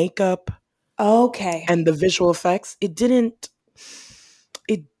the makeup. Okay. And the visual effects. It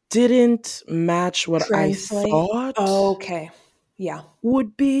didn't match what I thought. Okay. Yeah.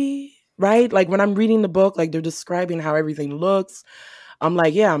 Would be right. Like when I'm reading the book, like they're describing how everything looks. I'm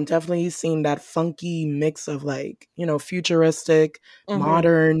like, yeah, I'm definitely seeing that funky mix of like, you know, futuristic,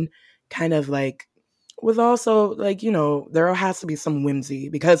 modern, kind of like, with also like, you know, there has to be some whimsy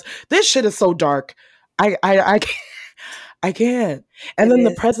because this shit is so dark. I can't. And then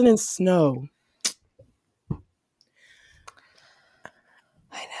the President Snow.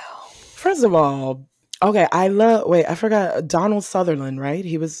 I know. First of all, okay, I forgot Donald Sutherland, right?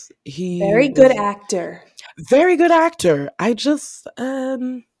 He very good actor. Very good actor. I just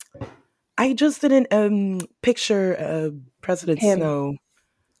didn't picture President Snow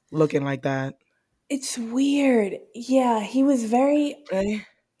looking like that. It's weird. Yeah, he was very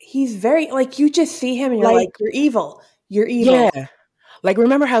he's very like you just see him and you're like you're evil. You're evil. Yeah. Like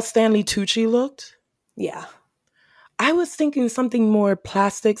remember how Stanley Tucci looked? Yeah. I was thinking something more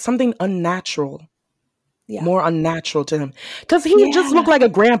plastic, something unnatural. Yeah. More unnatural to him. Because he just looked like a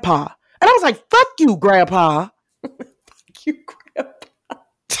grandpa. And I was like, fuck you, grandpa. Fuck you, grandpa.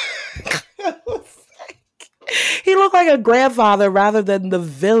 He looked like a grandfather rather than the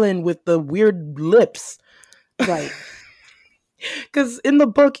villain with the weird lips. Right. Because in the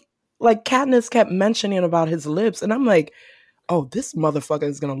book, like Katniss kept mentioning about his lips. And I'm like, oh, this motherfucker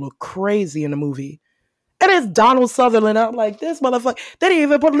is gonna look crazy in the movie. And it's Donald Sutherland. I'm like, this motherfucker, they didn't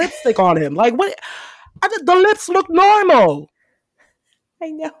even put lipstick on him. Like, what? The lips look normal. I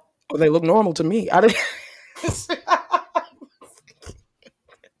know. Well, they look normal to me. I didn't.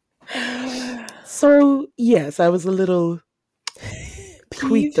 So, yes, I was a little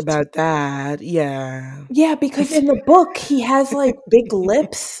tweaked about that. Yeah. Yeah, because in the book, he has like big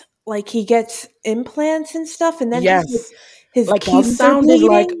lips. Like he gets implants and stuff. And then Yes. his Like he gums are sounded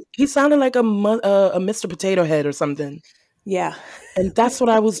like bleeding. a Mr. Potato Head or something. Yeah. And that's what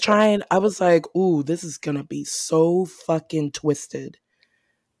I was trying. I was like, ooh, this is gonna be so fucking twisted.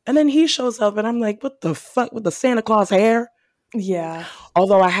 And then he shows up and I'm like, what the fuck with the Santa Claus hair? Yeah.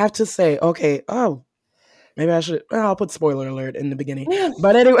 Although I have to say, okay, oh, maybe I should, I'll put spoiler alert in the beginning. Yeah.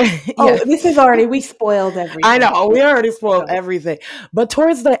 But anyway, Oh, this is already, we spoiled everything. I know, we already spoiled everything. But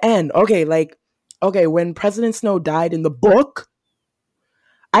towards the end, okay, when President Snow died in the book,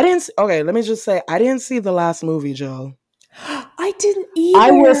 let me just say, I didn't see the last movie, Jill. I didn't either.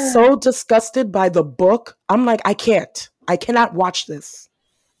 I was so disgusted by the book. I'm like, I cannot watch this.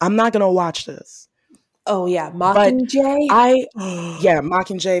 I'm not going to watch this. Oh, yeah. Mockingjay?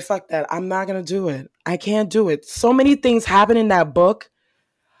 Mockingjay, fuck that. I'm not going to do it. I can't do it. So many things happen in that book.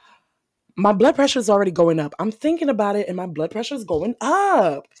 My blood pressure is already going up. I'm thinking about it and my blood pressure is going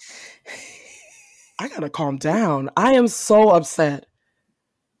up. I got to calm down. I am so upset.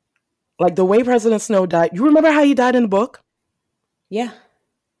 Like the way President Snow died. You remember how he died in the book? Yeah.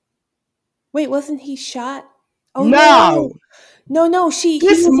 Wait, wasn't he shot? Oh, no. No.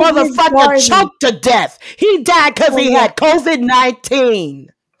 This motherfucker choked to death. He died because he had COVID-19.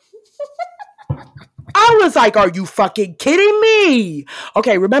 I was like, are you fucking kidding me?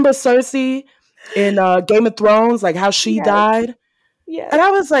 Okay, remember Cersei in Game of Thrones, like how she died? Yeah. And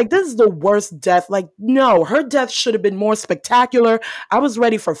I was like, this is the worst death. Like, no, her death should have been more spectacular. I was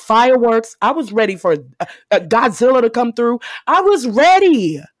ready for fireworks. I was ready for Godzilla to come through. I was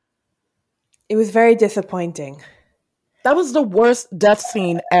ready. It was very disappointing. That was the worst death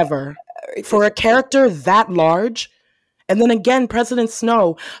scene ever for a character that large. And then again, President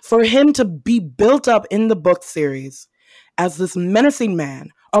Snow, for him to be built up in the book series as this menacing man,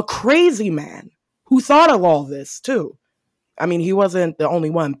 a crazy man who thought of all this too. I mean, he wasn't the only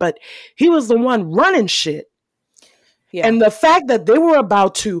one, but he was the one running shit. Yeah. And the fact that they were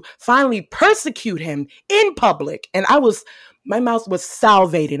about to finally persecute him in public, and my mouth was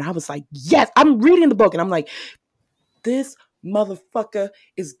salivating. I was like, yes, I'm reading the book and I'm like, this motherfucker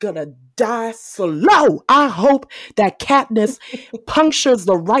is gonna die slow. I hope that Katniss punctures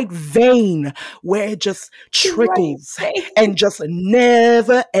the right vein where it just trickles and just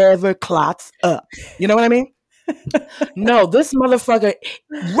never ever clots up. You know what I mean? No, this motherfucker,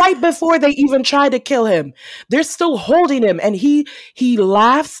 right before they even tried to kill him, they're still holding him and he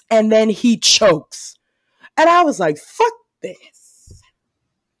laughs and then he chokes. And I was like, fuck this.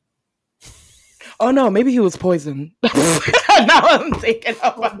 Oh no, maybe he was poisoned. Now I'm thinking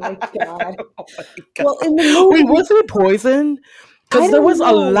about Oh my god. Oh my god. Well, in the movie, wait, was he poisoned? Because there was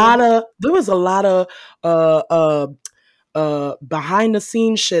a lot of behind the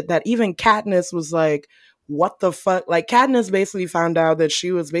scenes shit that even Katniss was like, what the fuck? Like Katniss basically found out that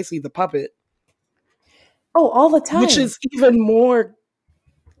she was basically the puppet. Oh, all the time. Which is even more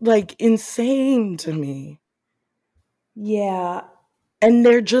like insane to me. Yeah. And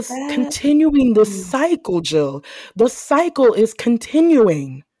they're just continuing the cycle, Jill. The cycle is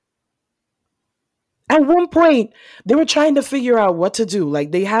continuing. At one point, they were trying to figure out what to do.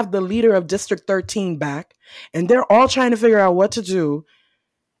 Like, they have the leader of District 13 back, and they're all trying to figure out what to do.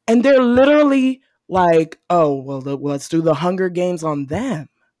 And they're literally like, oh, well, let's do the Hunger Games on them.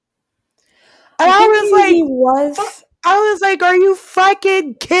 And I was like, are you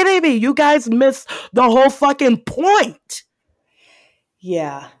fucking kidding me? You guys missed the whole fucking point.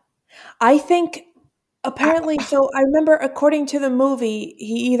 Yeah. I think apparently, so I remember according to the movie,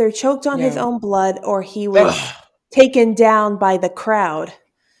 he either choked on his own blood or he was taken down by the crowd.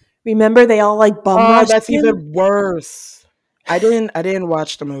 Remember they all like bum rushed that's him? even worse. I didn't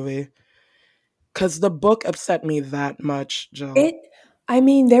watch the movie because the book upset me that much, Jill.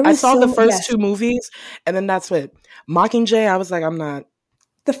 I saw the first two movies and then that's it. Mockingjay, I was like, I'm not.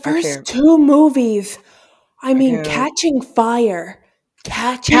 The first two movies, Catching Fire.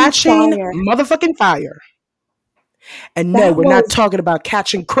 Catching motherfucking fire. And no, we're not talking about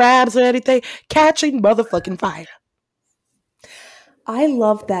catching crabs or anything. Catching motherfucking fire. I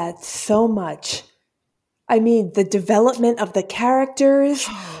love that so much. I mean, the development of the characters,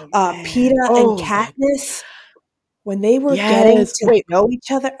 Peeta and Katniss, when they were getting to know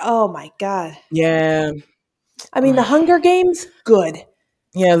each other. Oh my god. Yeah. I mean, The Hunger Games, good.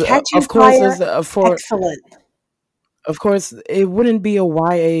 Yeah, Catching of course, Fire, excellent. of course, it wouldn't be a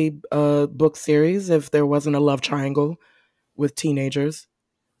YA book series if there wasn't a love triangle with teenagers.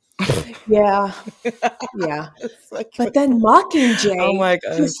 Yeah, yeah. It's like, But then oh Mockingjay my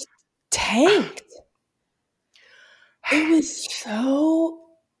god. just tanked. It was so.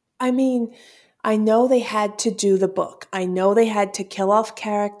 I mean, I know they had to do the book. I know they had to kill off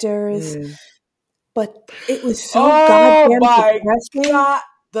characters, Yeah. but it was so Oh goddamn my depressing. god,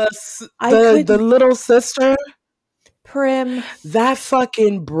 I the couldn't. little sister Prim. that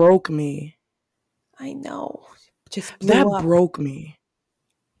fucking broke me. I know. Just blew That up. broke me.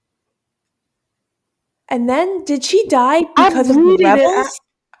 And then did she die I because of the reading it. rebels?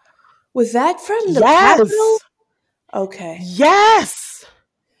 Was that from the Capitol? Yes, Okay. yes.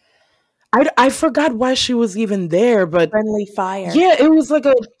 I forgot why she was even there, but Friendly fire. yeah, it was like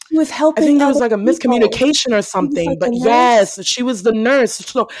a. She was I helping think there was other like a people. miscommunication or She was something. like But a nurse. yes, she was the nurse.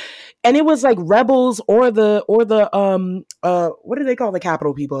 So, and it was like rebels or the what do they call the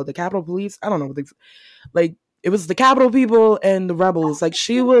Capitol people? The Capitol Police? I don't know what they like. It was the Capitol people and the rebels. Like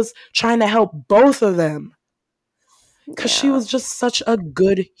she was trying to help both of them because she Yeah. was just such a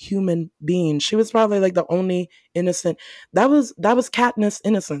good human being. She was probably like the only innocent. That was Katniss'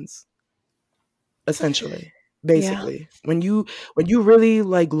 innocence, essentially. Basically, when you really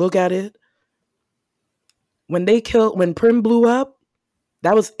like look at it, when Prim blew up,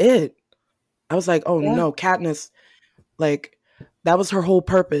 that was it. I was like, oh Yeah. no, Katniss, like that was her whole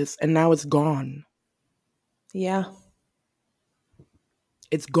purpose, and now it's gone. Yeah.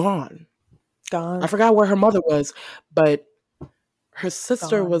 It's gone. Gone. I forgot where her mother was, but her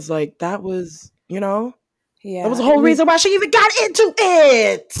sister Gone. was like, that was, Yeah. that was the whole reason why she even got into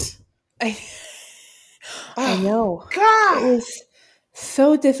it. I know. God. It was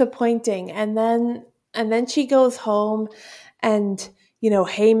so disappointing. And then she goes home and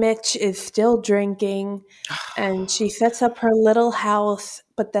Haymitch is still drinking and she sets up her little house,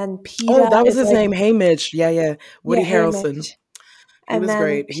 but then PETA that was is his like, name, Haymitch. Yeah. Woody Harrelson. Haymitch. He And was then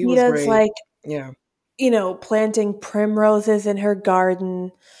great. He was PETA's great. like, Yeah. planting primroses in her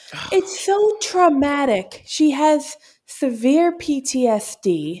garden. It's so traumatic. She has severe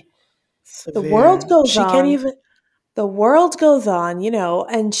PTSD. The world goes She on. can't even. The world goes on,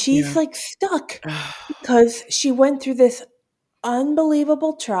 and she's like stuck because she went through this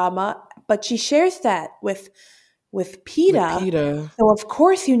unbelievable trauma, but she shares that with PETA. PETA. So of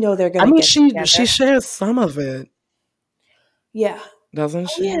course they're going to get together. She shares some of it. Yeah. Doesn't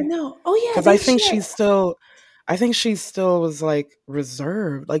she? Yeah, no. Oh yeah, because I think she still was like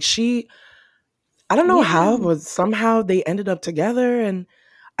reserved. Like I don't know how, but somehow they ended up together, and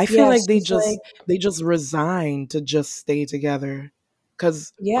I feel like they just resigned to just stay together.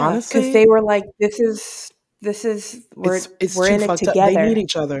 Because honestly, because they were like, this is we're in it together. They need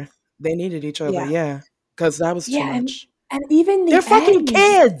each other. They needed each other. Yeah, because that was too much. And even they're fucking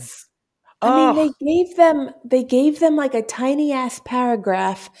kids. I mean, they gave them like a tiny ass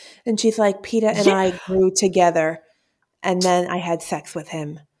paragraph, and she's like, PETA and I grew together, and then I had sex with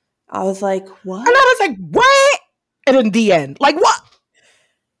him. I was like, what? And I was like, what? And in the end, like what?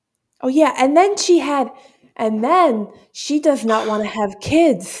 Oh yeah, and then she does not want to have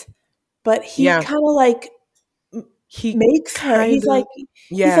kids, but he kind of like makes her. He's like,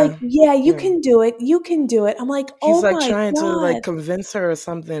 yeah, you can do it. You can do it. I'm like, oh my God. He's like trying to like convince her or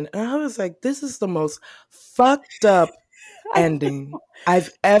something. And I was like, this is the most fucked up ending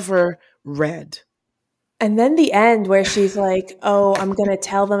I've ever read. And then the end where she's like, oh, I'm going to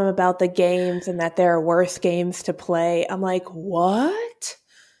tell them about the games and that there are worse games to play. I'm like, what?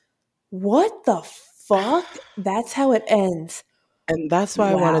 What the fuck? That's how it ends. And that's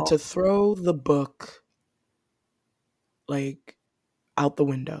why I wanted to throw the book like out the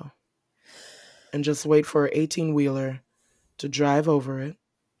window and just wait for an 18-wheeler to drive over it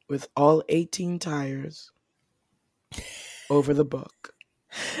with all 18 tires over the book.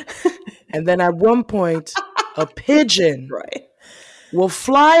 And then at one point, a pigeon will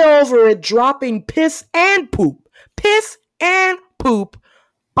fly over it, dropping piss and poop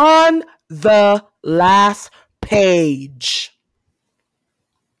on the last page.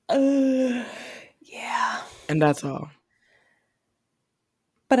 Yeah. And that's all.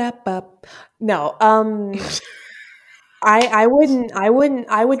 No, I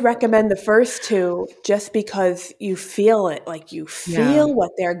would recommend the first two just because you feel it, like you feel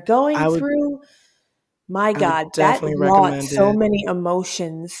what they're going through. My God, that brought so many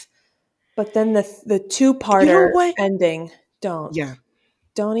emotions. But then the two-parter ending, don't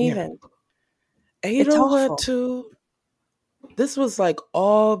even. And you know what, too? This was like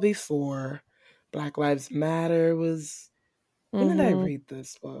all before Black Lives Matter was. When did I Mm-hmm. read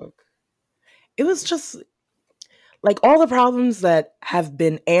this book? It was just like all the problems that have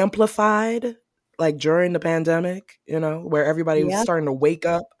been amplified, like during the pandemic, where everybody was Yep. starting to wake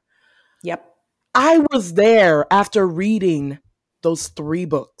up. Yep. I was there after reading those 3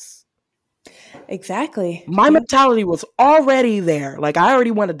 books. Exactly. My Yep. mentality was already there. Like I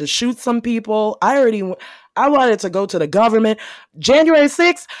already wanted to shoot some people. I wanted to go to the government. January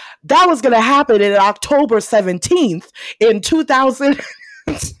 6th, that was going to happen in October 17th in 2000.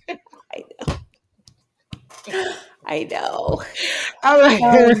 I know. I know. I'm like,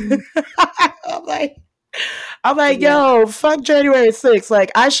 Um, I'm like, I'm like, yeah. yo, fuck January 6th.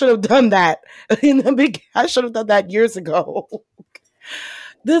 Like, I should have done that I should have done that years ago.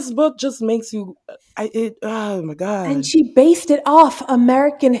 This book just makes you, oh my And God. she based it off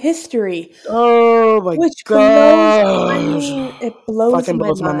American history, Oh my which gosh. it blows Fucking my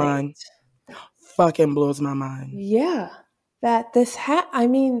blows my mind. mind. Fucking blows my mind. Yeah. That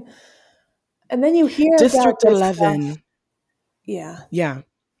and then you hear about District this stuff. 11. Yeah. Yeah.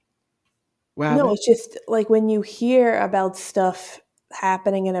 What No, happened? it's just like when you hear about stuff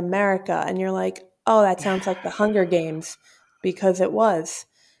happening in America and you're like, oh, that sounds like the Hunger Games, because it was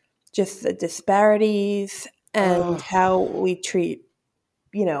just the disparities and Oh how we treat,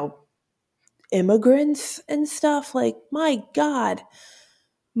 you know, immigrants and stuff. Like, my God.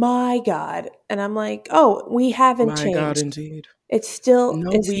 And I'm like, oh, we haven't my God, changed. indeed. It's still,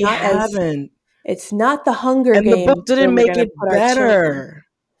 No, we haven't. it's not the Hunger And the book Games where didn't we're make going to it put our children. better.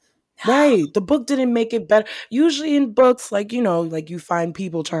 Right. The book didn't make it better. Usually in books, like, like you find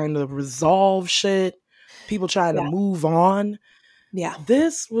people trying to resolve shit, people trying to Yeah. move on. Yeah.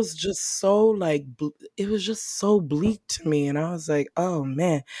 This was just so like, it was just so bleak to me. And I was like, oh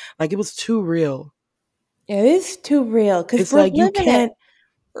man, like it was too real. It is too real because It's we're like you living it. can't.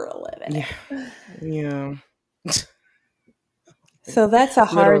 We're living Yeah. it. Yeah. So that's a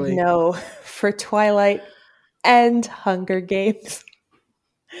hard Literally. no for Twilight and Hunger Games.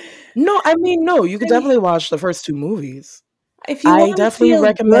 No, I mean, no, you could I mean, definitely watch the first 2 movies. if you I want to definitely feel good,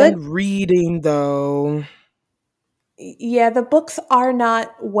 recommend reading though. yeah, the books are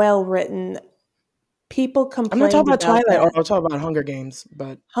not well written. People I'm not talking complained about about Twilight, or that. I'll talk about Hunger Games,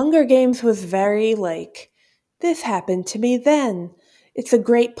 but Hunger Games was very like, this happened to me then. It's a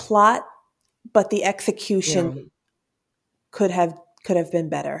great plot, but the yeah. execution could have been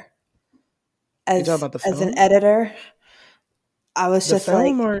better. You talk As about the an film? editor, I was The just like,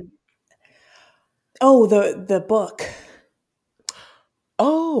 film or oh, the book.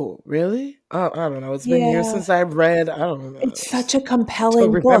 oh, really? I don't know. It's been years Yeah. since I've read. I don't know. It's such a Don't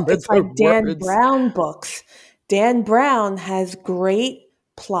compelling book. remember It's the like Dan words. Brown books. Dan Brown has great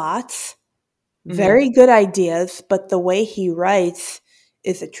plots, Mhm. very good ideas, but the way he writes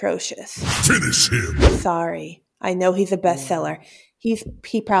is atrocious. Finish him. Sorry. I know he's a bestseller.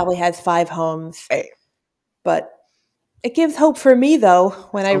 He probably has 5 homes, Hey, but it gives hope for me though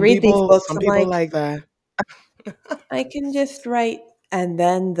when I read these books. some I'm people like, like that. I can just write. And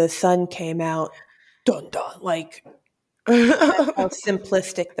then The Sun came out. Dun dun. Like, that's how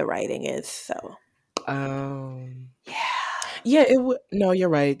simplistic the writing is. So um, yeah. yeah, no, you're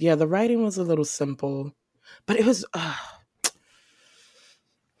right. Yeah, the writing was a little simple, but it was.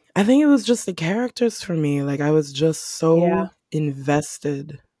 I think it was just the characters for me. Like I was just Yeah. so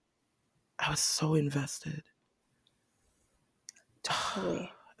invested. I was so invested.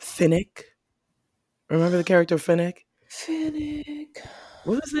 Totally. Finnick. Remember the character Finnick? Finnick.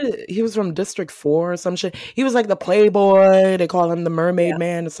 What was it? He was from District 4 or some shit. He was like the playboy. They call him the Mermaid Yeah.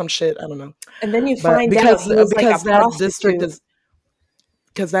 Man or some shit. I don't know. And then you But find out he was like a that prostitute. district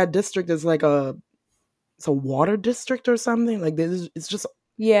is like it's a water district or something. Like it's just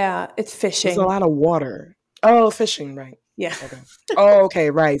Yeah, it's there's a fishing. lot of water. Oh, fishing, right. Yeah. Okay. Oh, okay,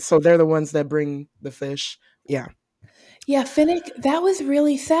 right. So they're the ones that bring the fish. Yeah. Yeah, Finnick, that was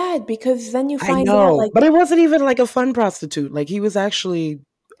really sad because then you I find out know. like But it wasn't even like a fun prostitute. Like he was actually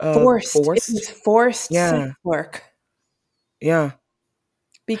forced. It was forced. forced sex Yeah. work Yeah.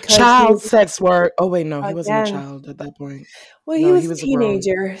 because he Child was sex work. Oh wait, no, he wasn't a again. child at that point. Well, he No, he was a was a grown.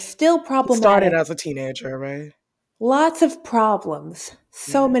 teenager, still He started problematic. as a teenager, right? Lots of problems.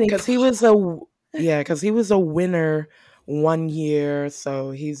 So many Because he was because he was a winner one year, so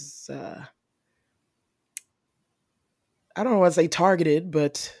he's I don't want to say targeted,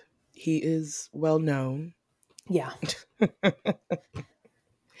 but he is well known. Yeah.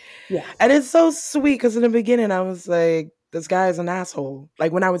 Yeah. And it's so sweet because in the beginning I was like, this guy is an asshole.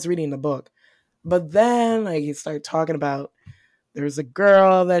 Like when I was reading the book. But then like he started talking about there's a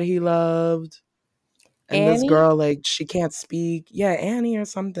girl that he loved. And this Annie? girl, like, she can't speak. Yeah, Annie or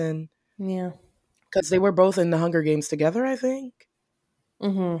something. Yeah. Because they were both in the Hunger Games together, I think.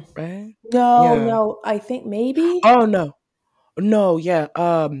 Mm-hmm. Right? No, Yeah. no. I think maybe. Oh, no. No, yeah.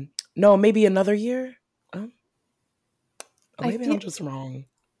 No, maybe another year? Oh, I maybe feel I'm just wrong.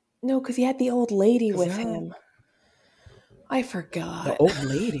 no, because he had the old lady 'Cause with now, him. I the forgot. old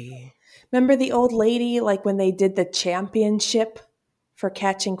lady. Remember the old lady, like when they did the championship for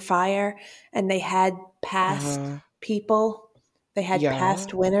Catching Fire, and they had past Uh, people, they had yeah.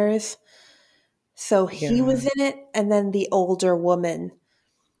 past winners. So he was Yeah. in it, and then the older woman.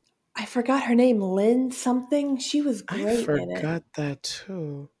 I forgot her name, Lynn something. She was I great in it. forgot that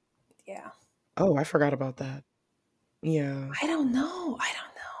too. Yeah. Oh, I forgot about that. Yeah. I don't know. I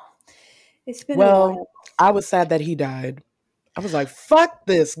don't know. It's been a Well, while. I was sad that he died. I was like, fuck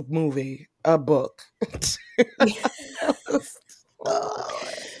this movie, a book.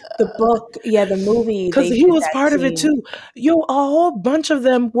 The book, yeah, the movie, Because they he did was that part of it scene. too. Yo, a whole bunch of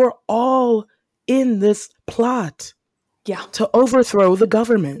them were all in this plot Yeah. to overthrow the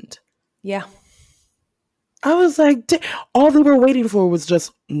government. Yeah. I was like, all they were waiting for was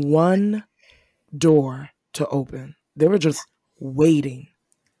just one door to open. They were just waiting.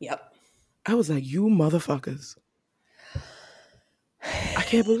 Yep. I was like, you motherfuckers. I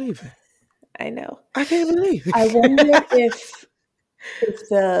can't believe it. I know. I can't believe it. I wonder if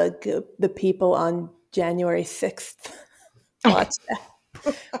the people on January 6th watched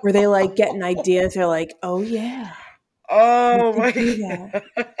that. Were they like getting ideas? They're like, oh yeah, Oh we my could do that.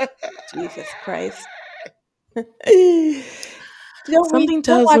 God. Jesus Christ. Something Don't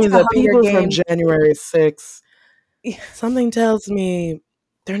tells watch me the that Hunger people from Games. January 6th, something tells me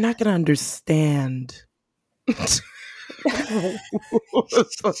they're not going to understand.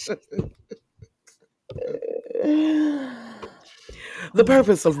 The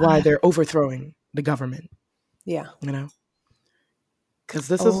purpose of why they're overthrowing the government, Yeah. you know? Because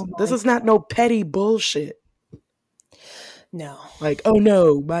this Oh is not no petty bullshit. no. Like, oh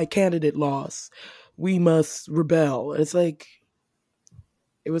no, my candidate lost. We must rebel. It's like,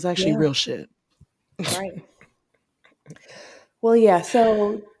 it was actually Yeah. real shit. Right. Well, yeah.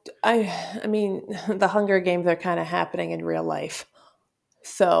 So I mean, the Hunger Games are kind of happening in real life.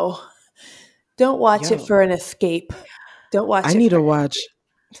 So don't watch it Yo, for an escape. Don't watch I it need for. to watch,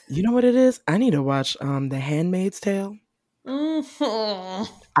 you know what it is? I need to watch The Handmaid's Tale. Mhm.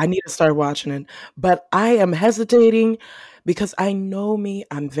 I need to start watching it. But I am hesitating because I know me,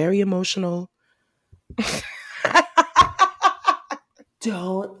 I'm very emotional.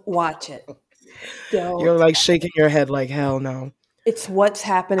 Don't watch it. Don't. You're like shaking your head like, hell no. It's what's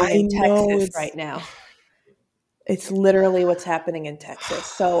happening I in know Texas it's, right now. It's literally what's happening in Texas.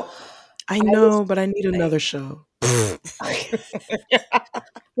 So I I know, was but I need another show.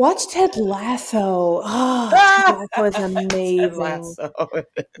 watch Ted Lasso. Oh, Ted Lasso is Ted amazing. Lasso.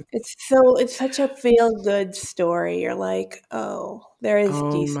 It's such a feel good story. You're like, oh, there is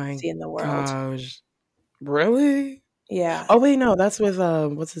Oh my decency in the world. gosh. Really? Yeah. Oh wait, no, that's with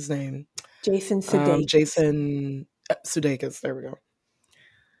what's his name? Jason Sudeikis. Jason Sudeikis. There we go.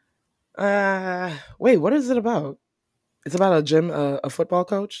 Wait, what is it about? It's about a football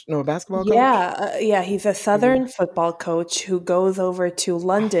coach? No, a basketball coach? Yeah, he's a Southern football coach who goes over to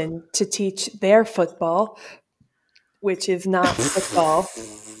London to teach their football, which is not football.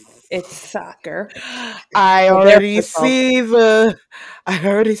 It's soccer. I Well, their already football.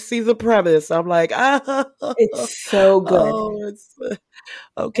 see the premise. I'm like, It's so good. oh, it's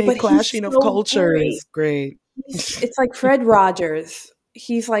okay. But he's Clashing of so culture great. is great. It's like Fred Rogers.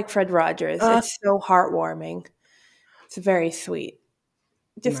 He's like Fred Rogers. Uh, It's so heartwarming. It's very sweet.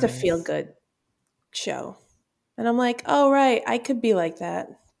 Just a Nice. feel good show. And I'm like, oh right, I could be like that.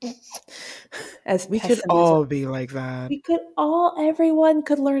 As We could pessimism. all be like that. Everyone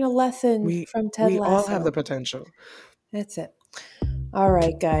could learn a lesson from Ted We Lasso. all have the potential. That's it. All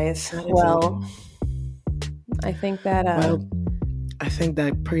right, guys. That is Well, it. I think that Well, I think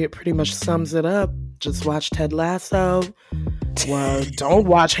that pretty much sums it up. Just watch Ted Lasso. Well, don't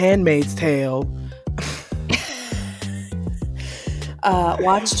watch Handmaid's Tale.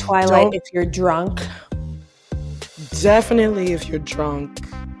 watch Twilight if you're drunk. Definitely if you're drunk.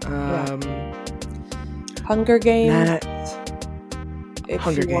 Hunger Games. If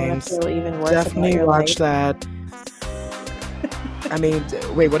Hunger you want Games. to feel even worse Definitely about your watch life. that. I mean,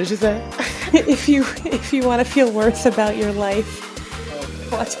 wait, what did you say? if you want to feel worse about your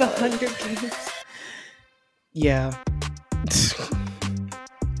life, watch the Hunger Games. Yeah.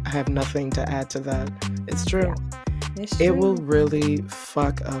 I have nothing to add to that. It's true. Yeah, it's It true. will really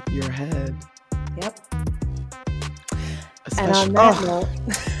fuck up your head. Yep. Especially, And on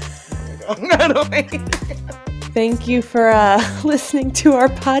that note, thank you for listening to our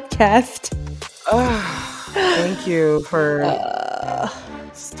podcast. Thank you for Uh,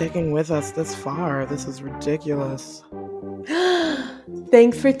 sticking with us this far. This is ridiculous.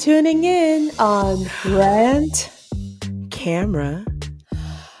 Thanks for tuning in on Rant Camera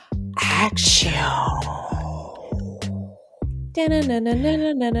Action.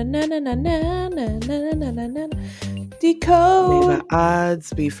 May Decode. the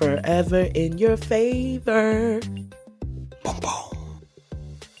odds be forever in your favor. Boom, boom.